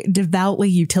deeply, devoutly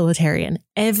utilitarian.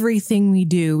 Everything we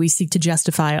do, we seek to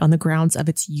justify on the grounds of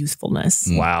its usefulness.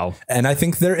 Wow. And I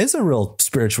think there is a real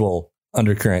spiritual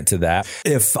undercurrent to that.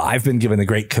 If I've been given a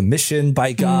great commission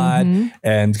by God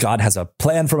and God has a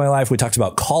plan for my life, we talked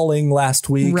about calling last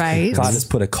week. Right. God has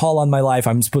put a call on my life.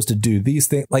 I'm supposed to do these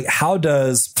things. Like, how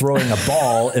does throwing a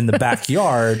ball in the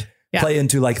backyard play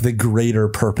into like the greater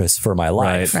purpose for my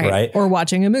life? Right. Or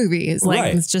watching a movie. It's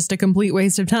like, it's just a complete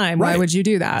waste of time. Why would you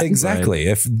do that? Exactly.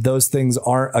 If those things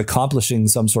aren't accomplishing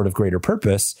some sort of greater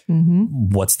purpose,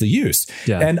 what's the use?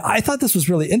 Yeah. And I thought this was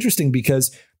really interesting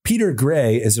because Peter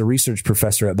Gray is a research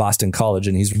professor at Boston College,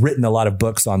 and he's written a lot of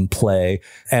books on play.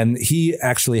 And he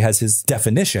actually has his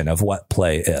definition of what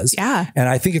play is. Yeah. And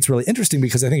I think it's really interesting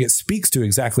because I think it speaks to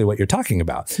exactly what you're talking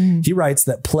about. He writes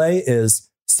that play is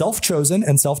self-chosen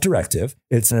and self-directive.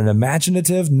 It's an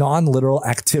imaginative, non-literal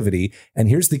activity. And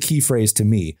here's the key phrase to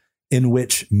me: in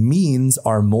which means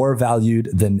are more valued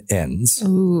than ends.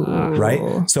 Ooh.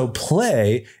 Right? So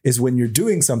play is when you're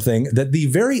doing something that the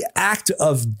very act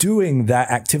of doing that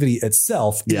activity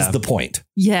itself is the point.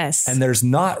 Yes. And there's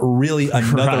not really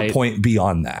another point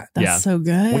beyond that. That's so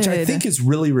good. Which I think is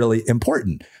really, really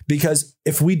important, because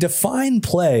if we define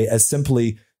play as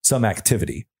simply some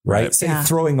activity, right? Say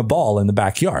throwing a ball in the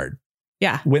backyard.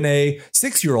 Yeah. When a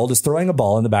 6-year-old is throwing a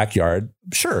ball in the backyard,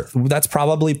 sure, that's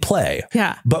probably play.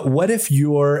 Yeah. But what if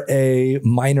you're a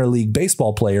minor league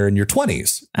baseball player in your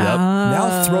 20s?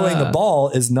 Now throwing a ball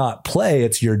is not play,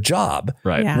 it's your job.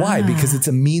 Right. Yeah. Why? Because it's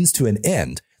a means to an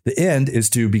end. The end is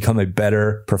to become a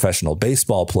better professional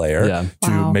baseball player,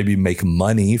 to maybe make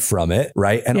money from it,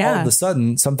 right? And all of a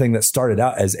sudden, something that started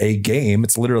out as a game,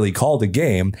 it's literally called a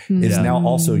game, is now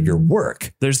also your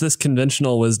work. There's this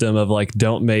conventional wisdom of like,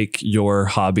 don't make your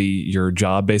hobby your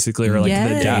job, basically, or like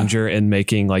the danger in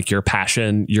making like your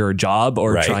passion your job,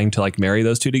 or trying to like marry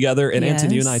those two together. And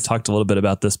Ansen, you and I talked a little bit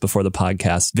about this before the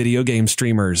podcast. Video game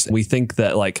streamers, we think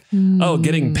that like, oh,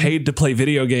 getting paid to play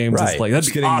video games is like, that's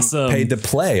getting awesome. Paid to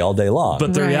play all day long.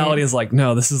 But the reality is like,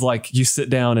 no, this is like you sit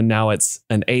down and now it's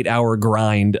an 8-hour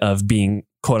grind of being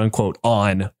quote unquote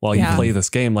on while you play this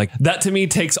game. Like that to me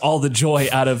takes all the joy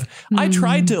out of, I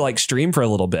tried to like stream for a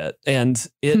little bit and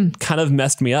it kind of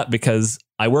messed me up because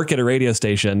I work at a radio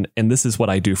station and this is what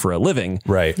I do for a living.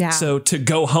 Right. Yeah. So to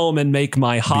go home and make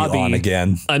my hobby on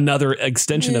again, another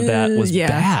extension of that was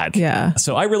bad. Yeah.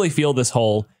 So I really feel this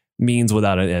whole means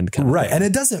without an end. Right. And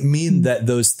it doesn't mean that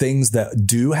those things that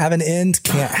do have an end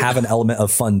can't have an element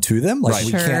of fun to them. Like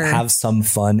we can't have some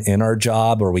fun in our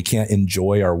job, or we can't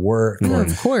enjoy our work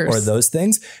or those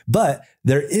things. But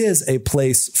there is a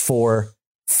place for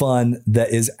fun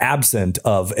that is absent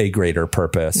of a greater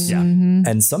purpose. Yeah.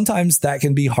 And sometimes that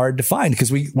can be hard to find because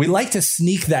we like to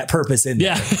sneak that purpose in.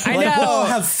 Yeah. I know. Well, I'll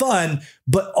have fun,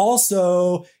 but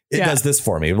also it does this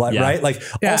for me, right? Like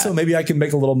also maybe I can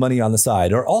make a little money on the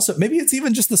side, or also maybe it's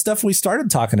even just the stuff we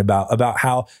started talking about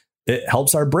how it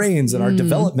helps our brains and our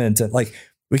development. And like,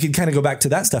 we can kind of go back to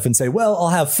that stuff and say, well, I'll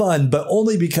have fun, but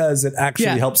only because it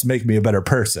actually helps make me a better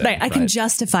person. Right. I can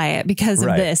justify it because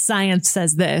of this. Science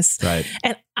says this. Right.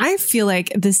 And I feel like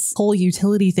this whole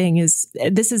utility thing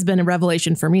this has been a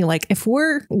revelation for me. Like if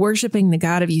we're worshiping the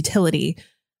God of utility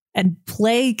and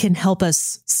play can help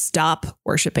us stop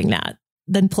worshiping that,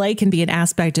 then play can be an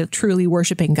aspect of truly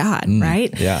worshiping God,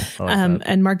 right? Yeah.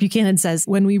 And Mark Buchanan says,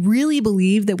 when we really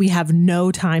believe that we have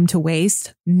no time to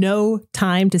waste, no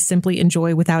time to simply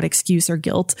enjoy without excuse or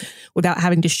guilt, without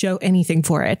having to show anything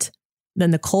for it,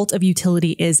 then the cult of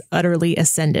utility is utterly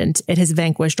ascendant. It has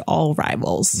vanquished all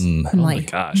rivals. I'm like, my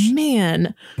gosh.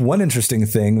 Man. One interesting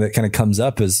thing that kind of comes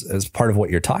up as part of what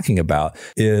you're talking about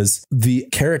is the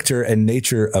character and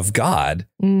nature of God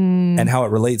and how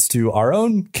it relates to our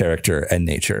own character and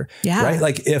nature. Yeah. Right?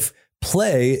 Like if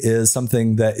play is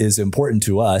something that is important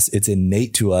to us, it's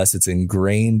innate to us, it's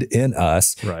ingrained in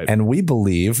us, right. And we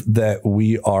believe that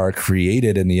we are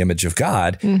created in the image of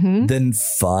God, then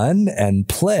fun and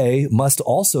play must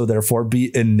also therefore be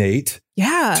innate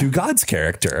to God's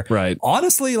character. Right.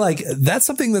 Honestly, like that's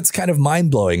something that's kind of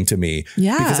mind blowing to me.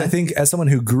 Yeah. Because I think as someone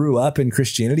who grew up in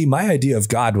Christianity, my idea of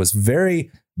God was very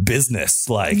business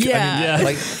like.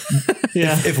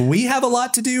 If we have a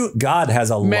lot to do, God has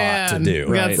a lot to do.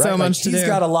 We got so much to do. He's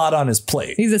got a lot on his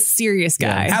plate. He's a serious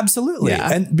guy. Yeah, absolutely.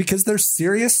 Yeah. And because there's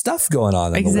serious stuff going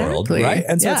on in the world, right?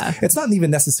 And so it's not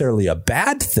even necessarily a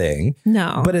bad thing.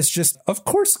 No. But it's just, of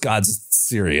course, God's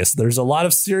serious. There's a lot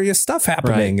of serious stuff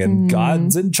happening and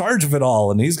God's in charge of it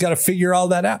all and he's got to figure all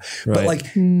that out. Right. But like,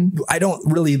 I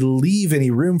don't really leave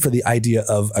any room for the idea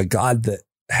of a God that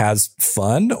has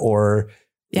fun or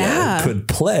could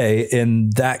play in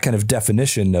that kind of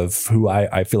definition of who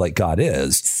I feel like God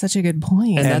is. Such a good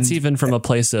point. And that's even from a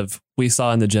place of, we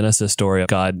saw in the Genesis story of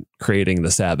God creating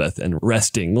the Sabbath and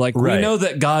resting. Like we know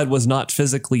that God was not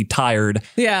physically tired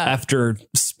after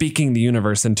speaking the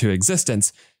universe into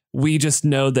existence. We just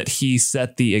know that he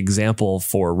set the example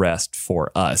for rest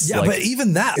for us. Yeah, but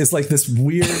even that is like this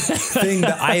weird thing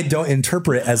that I don't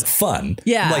interpret as fun.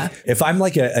 Yeah. Like if I'm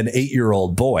like an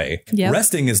 8-year-old boy,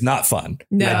 resting is not fun.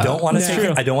 No. I don't want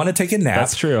to take a nap.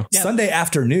 That's true. Yep. Sunday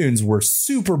afternoons were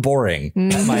super boring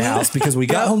at my house because we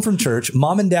got home from church.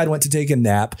 Mom and dad went to take a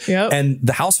nap and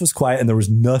the house was quiet and there was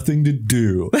nothing to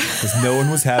do because no one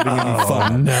was having any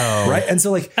fun. No. Right. And so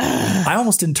like I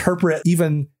almost interpret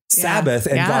even Sabbath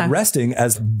and God resting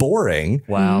as boring.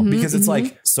 Wow. Because it's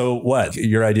like, so what?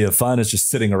 Your idea of fun is just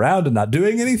sitting around and not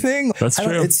doing anything? That's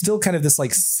true. It's still kind of this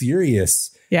like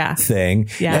serious thing.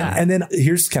 Yeah. And then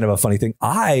here's kind of a funny thing.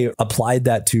 I applied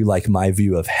that to like my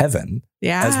view of heaven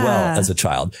as well as a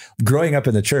child. Growing up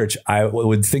in the church, I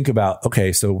would think about,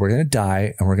 okay, so we're going to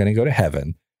die and we're going to go to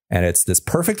heaven. And it's this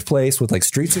perfect place with like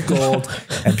streets of gold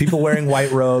and people wearing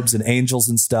white robes and angels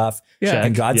and stuff. Yeah.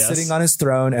 And God's sitting on his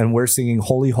throne and we're singing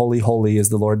holy, holy, holy is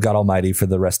the Lord God Almighty for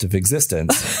the rest of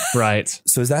existence. Right.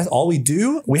 So is that all we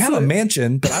do? We have a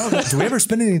mansion, but I don't know. Do we ever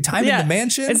spend any time in the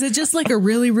mansion? Is it just like a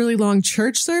really, really long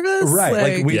church service? Right.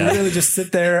 Like we literally just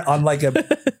sit there on like a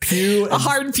pew, a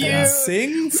hard pew, and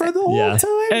sing for the whole time.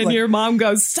 And like, your mom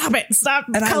goes, stop it, stop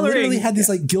and coloring. I literally had these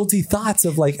like guilty thoughts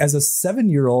of like as a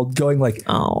 7-year-old going like,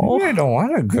 I don't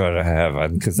want to go to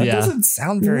heaven because that doesn't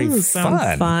sound very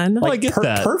fun. Like, Like I get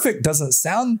that. perfect doesn't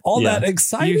sound all that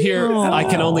exciting. You hear, I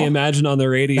can only imagine on the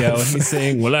radio and he's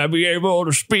saying, will I be able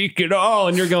to speak at all?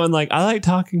 And you're going like, I like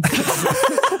talking.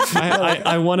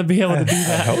 I want to be able to do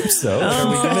that. I hope so.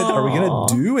 Are we gonna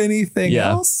do anything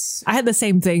else? I had the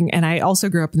same thing. And I also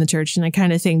grew up in the church. And I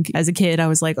kind of think as a kid, I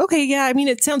was like, okay, yeah, I mean,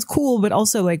 it sounds cool. But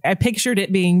also like I pictured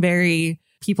it being very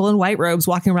people in white robes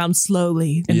walking around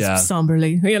slowly and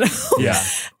somberly, you know? Yeah.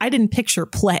 I didn't picture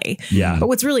play. Yeah. But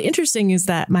what's really interesting is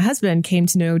that my husband came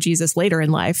to know Jesus later in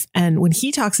life. And when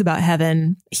he talks about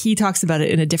heaven, he talks about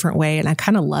it in a different way. And I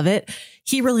kind of love it.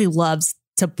 He really loves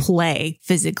to play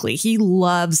physically. He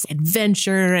loves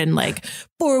adventure and like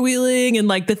four-wheeling and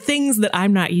like the things that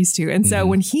I'm not used to. And so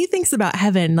when he thinks about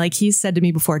heaven, like he's said to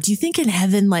me before, do you think in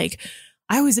heaven, like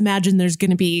I always imagine there's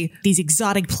going to be these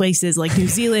exotic places like New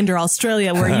Zealand or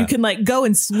Australia where you can like go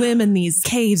and swim in these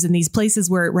caves and these places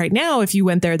where right now, if you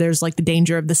went there, there's like the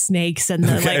danger of the snakes and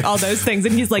the, like all those things.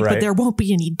 And he's like, but there won't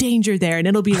be any danger there. And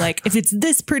it'll be like, if it's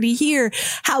this pretty here,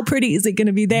 how pretty is it going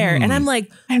to be there? And I'm like,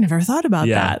 I never thought about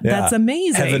that. Yeah. That's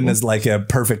amazing. Heaven is like a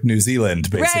perfect New Zealand,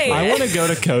 basically. I want to go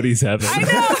to Cody's heaven. I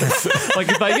know. Like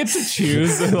if I get to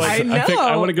choose, like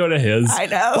I want to go to his. I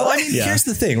know. Well, I mean, here's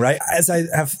the thing, right? As I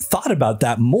have thought about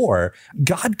that more,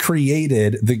 God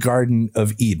created the Garden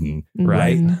of Eden,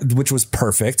 right? Which was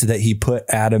perfect that he put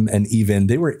Adam and Eve in.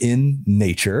 They were in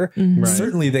nature.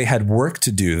 Certainly they had work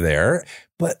to do there,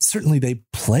 but certainly they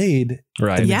played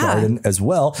in the garden as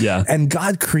well. Yeah. And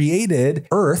God created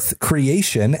earth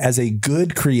creation as a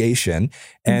good creation.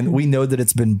 And we know that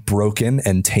it's been broken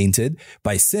and tainted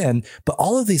by sin. But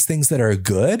all of these things that are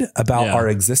good about our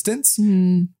existence,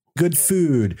 good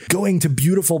food, going to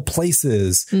beautiful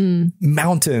places,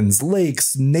 mountains,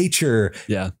 lakes, nature,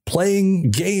 playing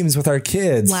games with our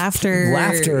kids, laughter,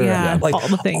 like all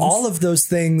the things. All of those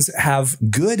things have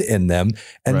good in them.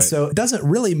 And so it doesn't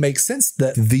really make sense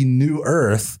that the new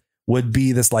earth would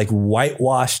be this like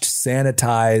whitewashed,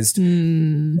 sanitized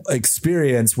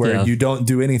experience where you don't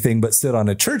do anything but sit on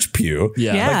a church pew.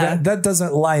 Like that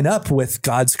doesn't line up with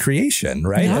God's creation,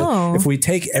 right? No. If we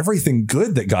take everything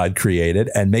good that God created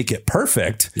and make it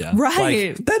perfect,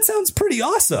 like, that sounds pretty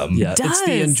awesome. Yeah, it's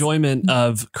the enjoyment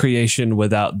of creation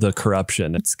without the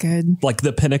corruption. It's good. Like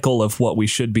the pinnacle of what we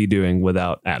should be doing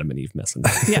without Adam and Eve messing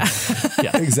up.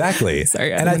 Exactly.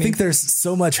 Sorry, and I think there's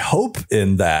so much hope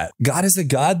in that. God is a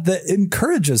God that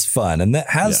encourages fun and that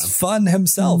has fun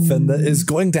himself and that is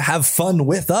going to have fun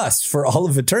with us for all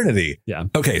of eternity. Yeah.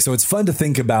 Okay, so it's fun to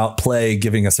think about play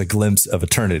giving us a glimpse of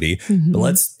eternity. But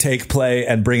let's take play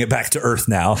and bring it back to earth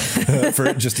now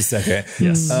for just a second.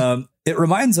 Yes. It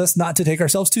reminds us not to take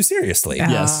ourselves too seriously.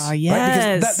 Yes. Right?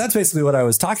 Because that's basically what I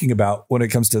was talking about when it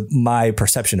comes to my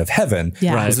perception of heaven.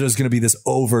 Is there's going to be this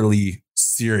overly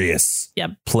serious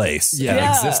place of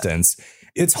existence.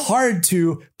 It's hard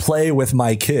to play with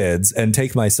my kids and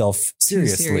take myself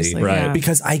seriously,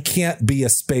 because I can't be a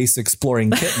space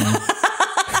exploring kitten.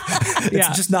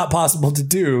 It's just not possible to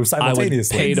do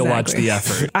simultaneously. I would pay to watch the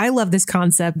effort. I love this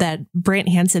concept that Brant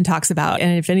Hansen talks about.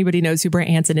 And if anybody knows who Brant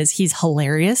Hansen is, he's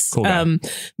hilarious. Cool guy.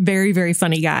 Very, very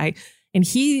funny guy. And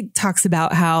he talks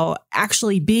about how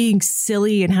actually being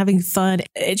silly and having fun,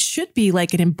 it should be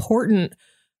like an important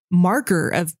marker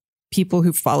of people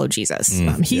who follow Jesus.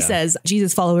 He says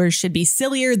Jesus followers should be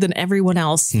sillier than everyone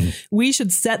else. We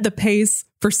should set the pace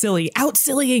for silly,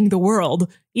 out-sillying the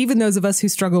world. Even those of us who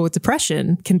struggle with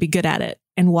depression can be good at it.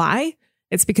 And why?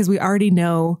 It's because we already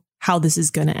know how this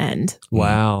is going to end.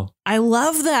 Wow. I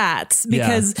love that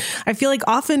because I feel like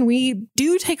often we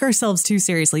do take ourselves too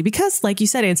seriously because, like you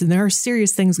said, Ansen, there are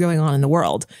serious things going on in the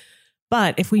world.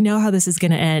 But if we know how this is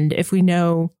going to end, if we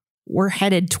know we're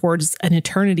headed towards an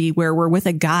eternity where we're with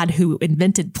a God who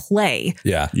invented play.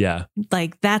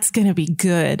 Like that's going to be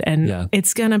good and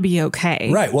it's going to be okay.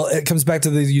 Right. Well, it comes back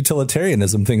to the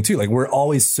utilitarianism thing too. Like we're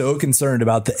always so concerned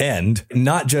about the end,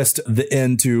 not just the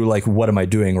end to like, what am I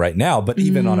doing right now? But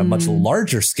even on a much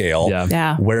larger scale,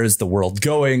 where is the world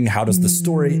going? How does the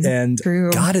story end?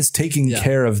 True. God is taking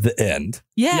care of the end.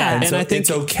 And so I think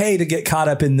it's okay to get caught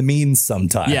up in the means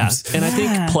sometimes. And I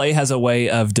think play has a way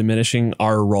of diminishing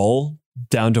our role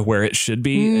down to where it should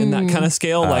be in that kind of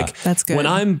scale. Like that's good. When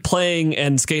I'm playing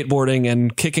and skateboarding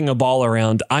and kicking a ball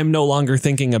around, I'm no longer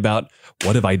thinking about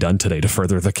what have I done today to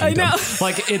further the kingdom?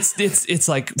 Like it's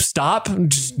like stop,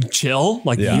 just chill.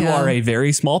 Like you are a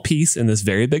very small piece in this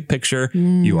very big picture.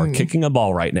 You are kicking a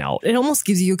ball right now. It almost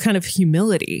gives you kind of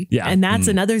humility. And that's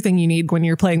another thing you need when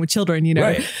you're playing with children, you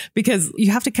know, because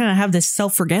you have to kind of have this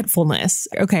self-forgetfulness.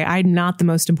 Okay, I'm not the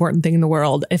most important thing in the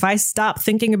world. If I stop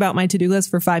thinking about my to-do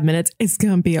list for 5 minutes, it's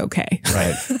going to be okay.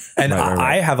 Right. And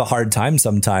I have a hard time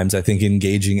sometimes, I think,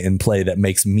 engaging in play that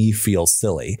makes me feel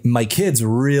silly. My kids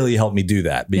really help me do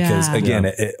that because, again,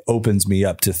 it opens me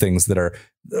up to things that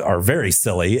are very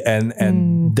silly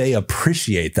and they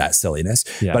appreciate that silliness.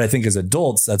 But I think as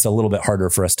adults, that's a little bit harder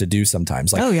for us to do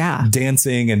sometimes. Like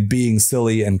dancing and being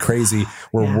silly and crazy.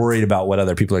 We're worried about what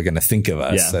other people are going to think of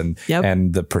us and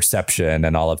the perception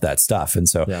and all of that stuff. And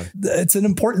so it's an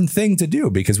important thing to do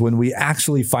because when we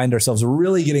actually find ourselves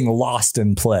really getting lost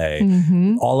in play,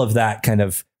 all of that kind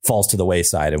of falls to the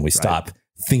wayside and we stop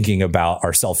thinking about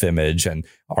our self-image and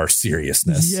our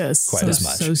seriousness quite as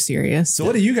much. So serious. So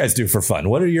what do you guys do for fun?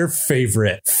 What are your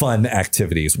favorite fun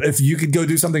activities? If you could go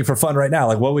do something for fun right now,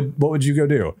 like what would you go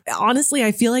do? Honestly,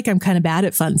 I feel like I'm kind of bad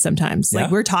at fun sometimes.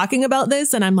 Like we're talking about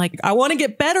this and I'm like, I want to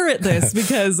get better at this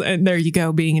because, and there you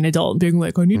go, being an adult, being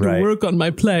like, I need to work on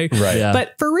my play. Right. Yeah.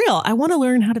 But for real, I want to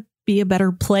learn how to be a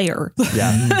better player.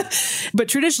 Yeah. But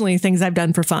traditionally, things I've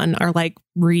done for fun are like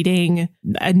reading,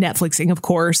 Netflixing, of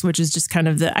course, which is just kind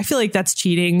of I feel like that's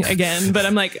cheating again. But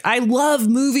I'm like, I love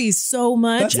movies so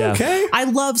much. That's okay. I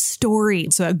love story.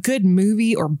 So a good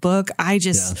movie or book, I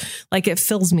just like it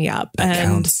fills me up. That and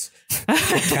counts.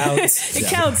 It counts. It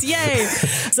counts. Yay.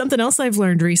 Something else I've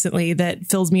learned recently that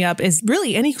fills me up is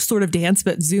really any sort of dance,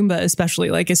 but Zumba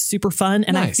especially, like, is super fun.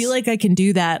 And I feel like I can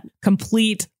do that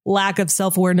complete lack of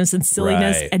self-awareness and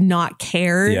silliness and not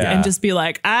care and just be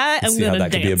like, I am going to dance.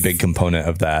 That could be a big component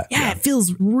of that. Yeah, it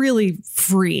feels really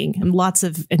freeing and lots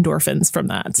of endorphins from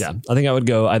that. Yeah, I think I would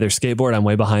go either skateboard. I'm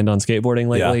way behind on skateboarding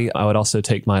lately. Yeah. I would also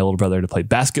take my little brother to play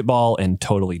basketball and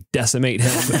totally decimate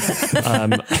him.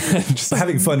 Just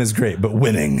having fun is great, but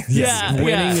winning.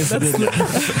 Winning is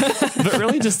but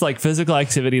really just like physical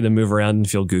activity to move around and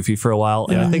feel goofy for a while.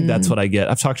 And I think that's what I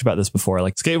get. I've talked about this before.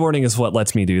 Like skateboarding is what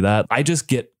lets me do that. I just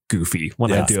get goofy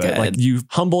when I do it. Like you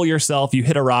humble yourself, you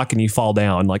hit a rock and you fall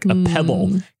down. Like a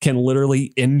pebble can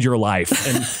literally end your life.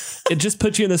 And it just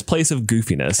puts you in this place of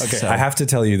goofiness. Okay, so I have to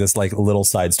tell you this like little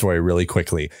side story really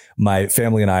quickly. My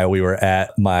family and I, we were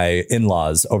at my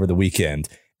in-laws over the weekend.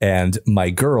 And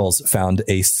my girls found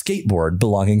a skateboard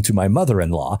belonging to my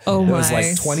mother-in-law. Oh, it was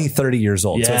like 20, 30 years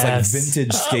old. So it's like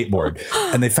vintage skateboard.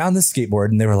 And they found this skateboard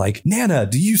and they were like, Nana,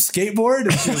 do you skateboard?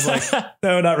 And she was like,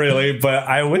 no, not really. But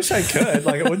I wish I could.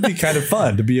 Like, it would be kind of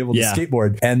fun to be able to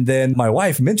skateboard. And then my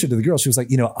wife mentioned to the girls, she was like,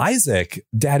 Isaac,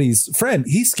 daddy's friend,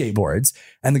 he skateboards.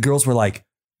 And the girls were like,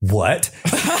 what?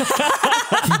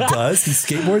 He does. He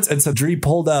skateboards. And so Dree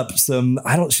pulled up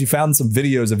she found some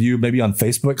videos of you maybe on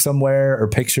Facebook somewhere or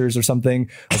pictures or something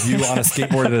of you on a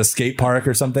skateboard at a skate park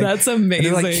or something. That's amazing.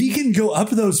 And they're like, he can go up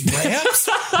those ramps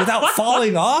without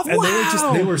falling off. And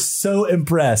they were so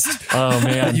impressed. Oh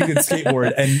man, that you can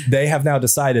skateboard. And they have now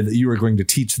decided that you are going to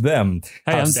teach them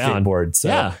how to skateboard.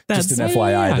 So just an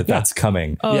FYI that's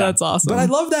coming. Oh, that's awesome. But I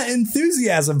love that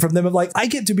enthusiasm from them of like, I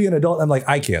get to be an adult. I'm like,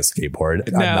 I can't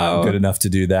skateboard. I'm not good enough to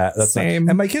do that. That's Same.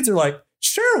 And my kids are like,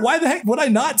 sure, why the heck would I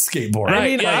not skateboard? I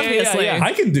mean, obviously.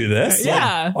 I can do this.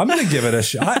 Yeah. I'm going to give it a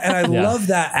shot. And I love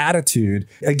that attitude.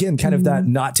 Again, kind of that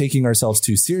not taking ourselves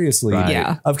too seriously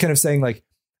of kind of saying like,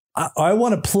 I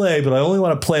want to play, but I only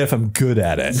want to play if I'm good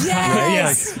at it.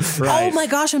 Yes. Oh my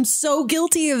gosh, I'm so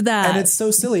guilty of that. And it's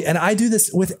so silly. And I do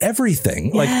this with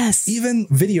everything. Like even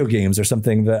video games are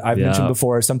something that I've mentioned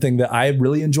before, something that I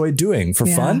really enjoy doing for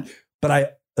fun, but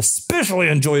I especially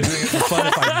enjoy doing it for fun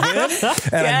if I win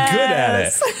and I'm good at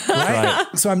it. Right?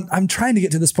 So I'm trying to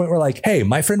get to this point where like, hey,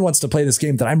 my friend wants to play this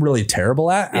game that I'm really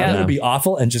terrible at. I'm going to be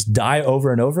awful and just die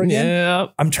over and over again. Yeah.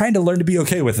 I'm trying to learn to be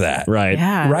okay with that. Right.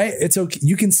 Yeah. Right. It's okay.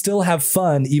 You can still have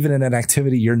fun even in an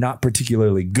activity you're not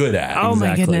particularly good at. Oh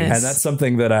my goodness. And that's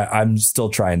something that I'm still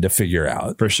trying to figure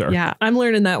out. For sure. Yeah. I'm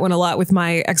learning that one a lot with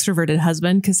my extroverted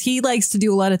husband because he likes to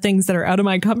do a lot of things that are out of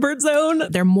my comfort zone.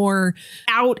 They're more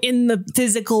out in the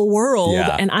physical world.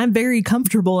 Yeah. And I'm very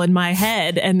comfortable in my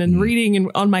head and then reading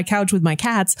and on my couch with my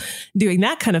cats, doing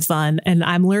that kind of fun. And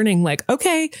I'm learning like,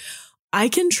 okay, I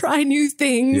can try new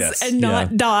things and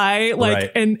not die.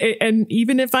 Like, and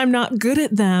even if I'm not good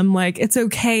at them, like it's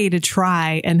okay to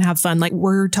try and have fun. Like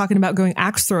we're talking about going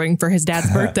axe throwing for his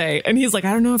dad's birthday. And he's like,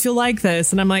 I don't know if you'll like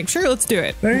this. And I'm like, sure, let's do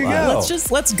it. There you go.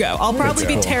 Let's go. I'll probably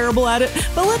be terrible at it,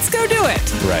 but let's go do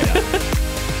it. Right.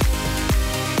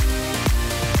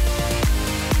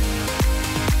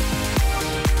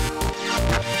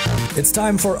 It's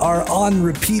time for our On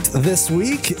Repeat this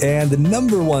week. And the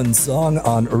number one song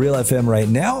on Real FM right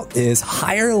now is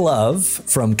Higher Love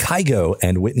from Kygo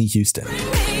and Whitney Houston.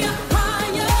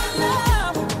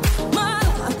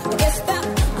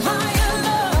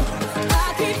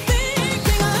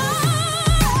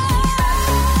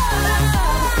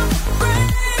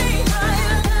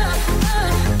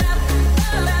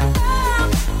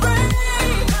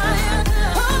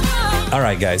 All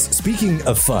right, guys, speaking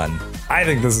of fun, I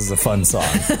think this is a fun song.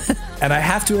 And I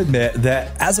have to admit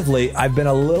that as of late, I've been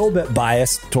a little bit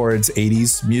biased towards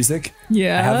 80s music.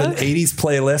 Yeah. I have an 80s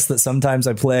playlist that sometimes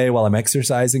I play while I'm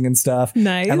exercising and stuff.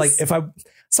 Nice. And like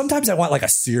sometimes I want like a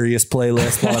serious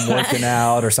playlist while I'm working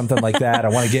out or something like that. I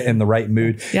want to get in the right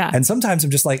mood. Yeah. And sometimes I'm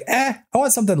just like, I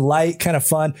want something light, kind of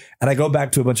fun. And I go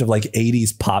back to a bunch of like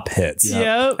 80s pop hits.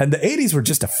 Yep. And the 80s were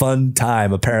just a fun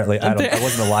time. Apparently, I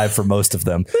wasn't alive for most of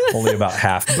them, only about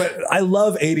half. But I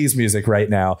love 80s music right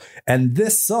now. And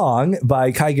this song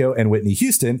by Kygo and Whitney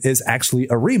Houston is actually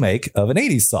a remake of an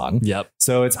 80s song. Yep.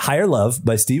 So it's Higher Love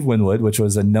by Steve Winwood, which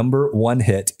was a #1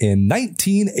 hit in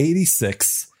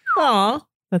 1986. Aw.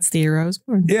 That's the year I was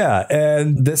born. Yeah.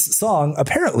 And this song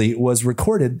apparently was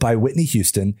recorded by Whitney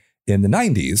Houston in the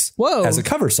 90s as a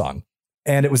cover song.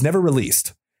 And it was never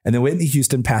released. And then Whitney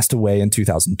Houston passed away in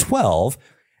 2012.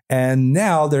 And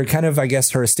now they're kind of, I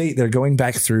guess, her estate, they're going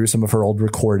back through some of her old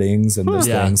recordings and those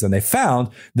things. And they found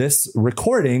this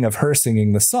recording of her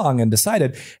singing the song and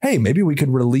decided, hey, maybe we could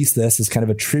release this as kind of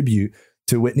a tribute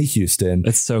to Whitney Houston.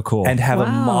 It's so cool. And have a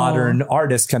modern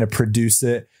artist kind of produce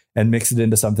it and mix it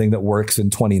into something that works in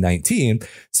 2019.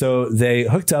 So they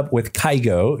hooked up with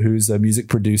Kygo, who's a music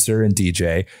producer and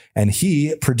DJ, and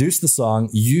he produced the song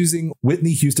using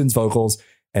Whitney Houston's vocals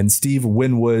and Steve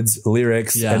Winwood's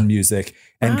lyrics and music,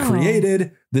 and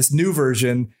created this new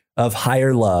version of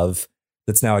Higher Love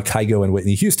that's now a Kygo and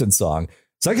Whitney Houston song.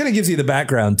 So that kind of gives you the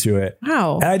background to it.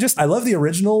 Wow. And I love the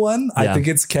original one. I think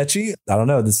it's catchy. I don't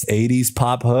know, this 80s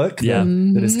pop hook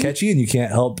that is catchy and you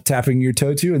can't help tapping your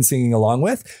toe to and singing along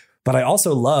with. But I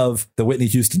also love the Whitney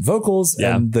Houston vocals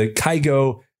and the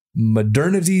Kygo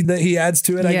modernity that he adds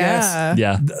to it, I guess.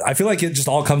 Yeah. I feel like it just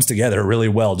all comes together really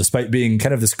well, despite being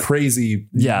kind of this crazy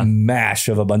mash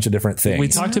of a bunch of different things. We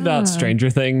talked about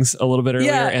Stranger Things a little bit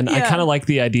earlier, and I kind of like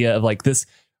the idea of like this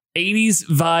 80s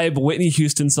vibe Whitney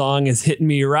Houston song is hitting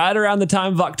me right around the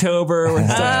time of October when it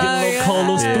starts getting a little cold, a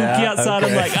little spooky outside.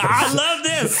 Okay. I'm like, I love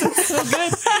this. It's so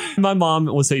good. My mom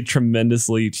was a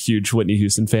tremendously huge Whitney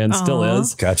Houston fan, still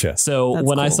is. Gotcha. So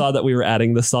when I saw that we were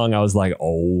adding the song, I was like,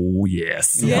 oh,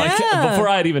 yes. Yeah. Like, before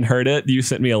I had even heard it, you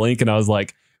sent me a link and I was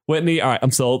like, Whitney, all right,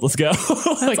 I'm sold. Let's go.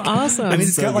 That's awesome. I mean,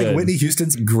 it's got like Whitney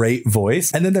Houston's great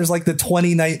voice. And then there's like the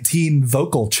 2019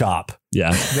 vocal chop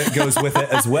that goes with it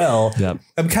as well.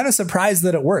 I'm kind of surprised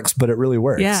that it works, but it really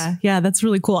works. Yeah, that's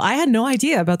really cool. I had no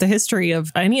idea about the history of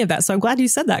any of that. So I'm glad you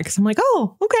said that, because I'm like,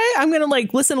 oh, okay, I'm going to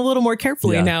like listen a little more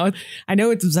carefully now. I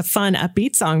know it was a fun,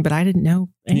 upbeat song, but I didn't know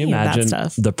any of that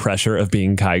stuff. The pressure of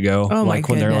being Kygo? Oh, like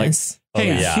my when goodness. They're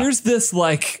like, hey, here's this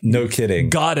like no kidding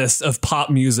goddess of pop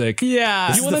music. Yeah.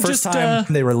 This is the first time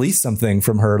they released something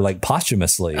from her like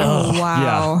posthumously. Oh,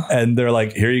 wow. Yeah. And they're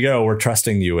like, here you go. We're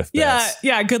trusting you with this.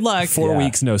 Yeah. Good luck. 4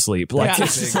 weeks, no sleep. Like,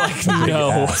 it's just like,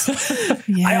 no.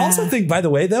 I also think, by the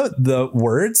way, though, the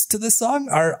words to this song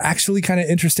are actually kind of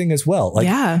interesting as well.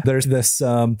 Like there's this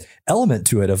element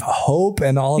to it of hope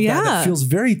and all of that feels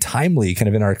very timely kind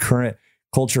of in our current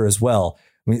culture as well.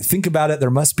 I mean, think about it. There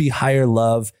must be higher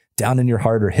love down in your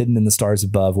heart or hidden in the stars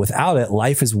above. Without it,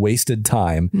 life is wasted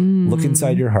time. Look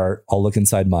inside your heart. I'll look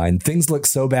inside mine. Things look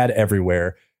so bad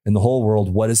everywhere in the whole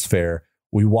world. What is fair?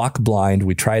 We walk blind.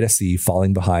 We try to see,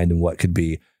 falling behind in what could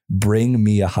be. Bring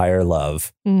me a higher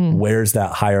love. Where's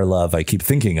that higher love I keep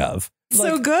thinking of?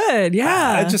 So good.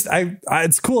 Yeah.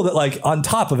 It's cool that like on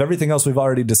top of everything else we've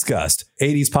already discussed,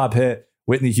 80s pop hit,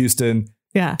 Whitney Houston,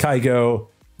 Kygo,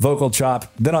 vocal chop.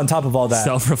 Then on top of all that,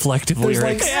 self-reflective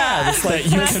lyrics that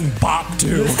you can bop to.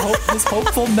 This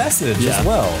hopeful message as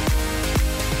well.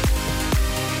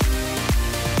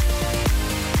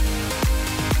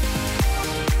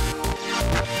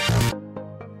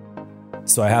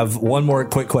 So I have one more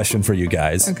quick question for you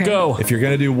guys. Okay. Go. If you're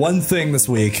going to do one thing this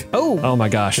week. Oh my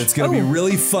gosh. It's going to be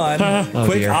really fun.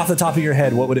 Quick, off the top of your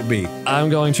head, what would it be? I'm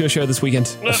going to a show this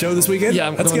weekend. A show this weekend? Yeah,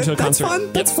 I'm going to a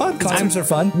concert. That's fun. Concerts are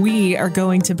fun. We are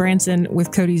going to Branson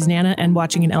with Cody's Nana and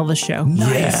watching an Elvis show.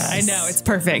 Nice. I know. It's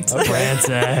perfect. Okay.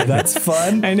 Branson. That's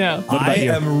fun. I know. I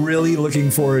am really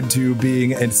looking forward to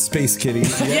being a Space Kitty.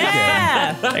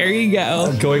 Yeah. There you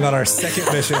go. Going on our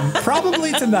second mission,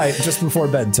 probably tonight, just before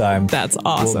bedtime. That's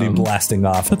awesome. We'll be blasting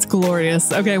off. That's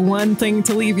glorious. Okay, one thing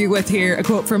to leave you with here. A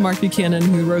quote from Mark Buchanan,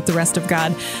 who wrote The Rest of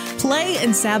God. Play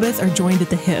and Sabbath are joined at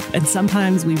the hip, and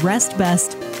sometimes we rest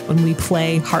best when we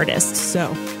play hardest.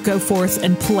 So go forth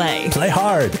and play. Play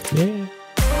hard. Yeah.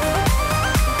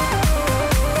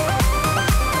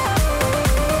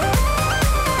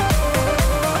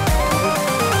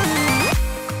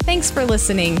 Thanks for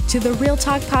listening to the Real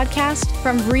Talk podcast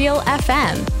from Real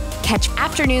FM. Catch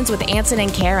Afternoons with Ansen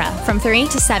and Kara from 3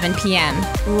 to 7 p.m.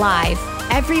 live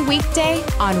every weekday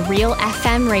on Real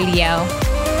FM radio.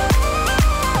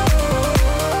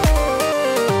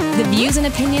 The views and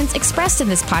opinions expressed in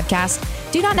this podcast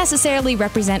do not necessarily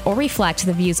represent or reflect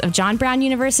the views of John Brown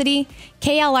University,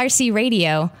 KLRC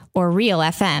Radio, or Real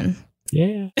FM.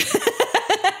 Yeah.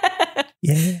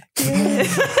 Yeah.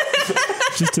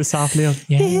 Just a soft little,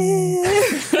 yeah.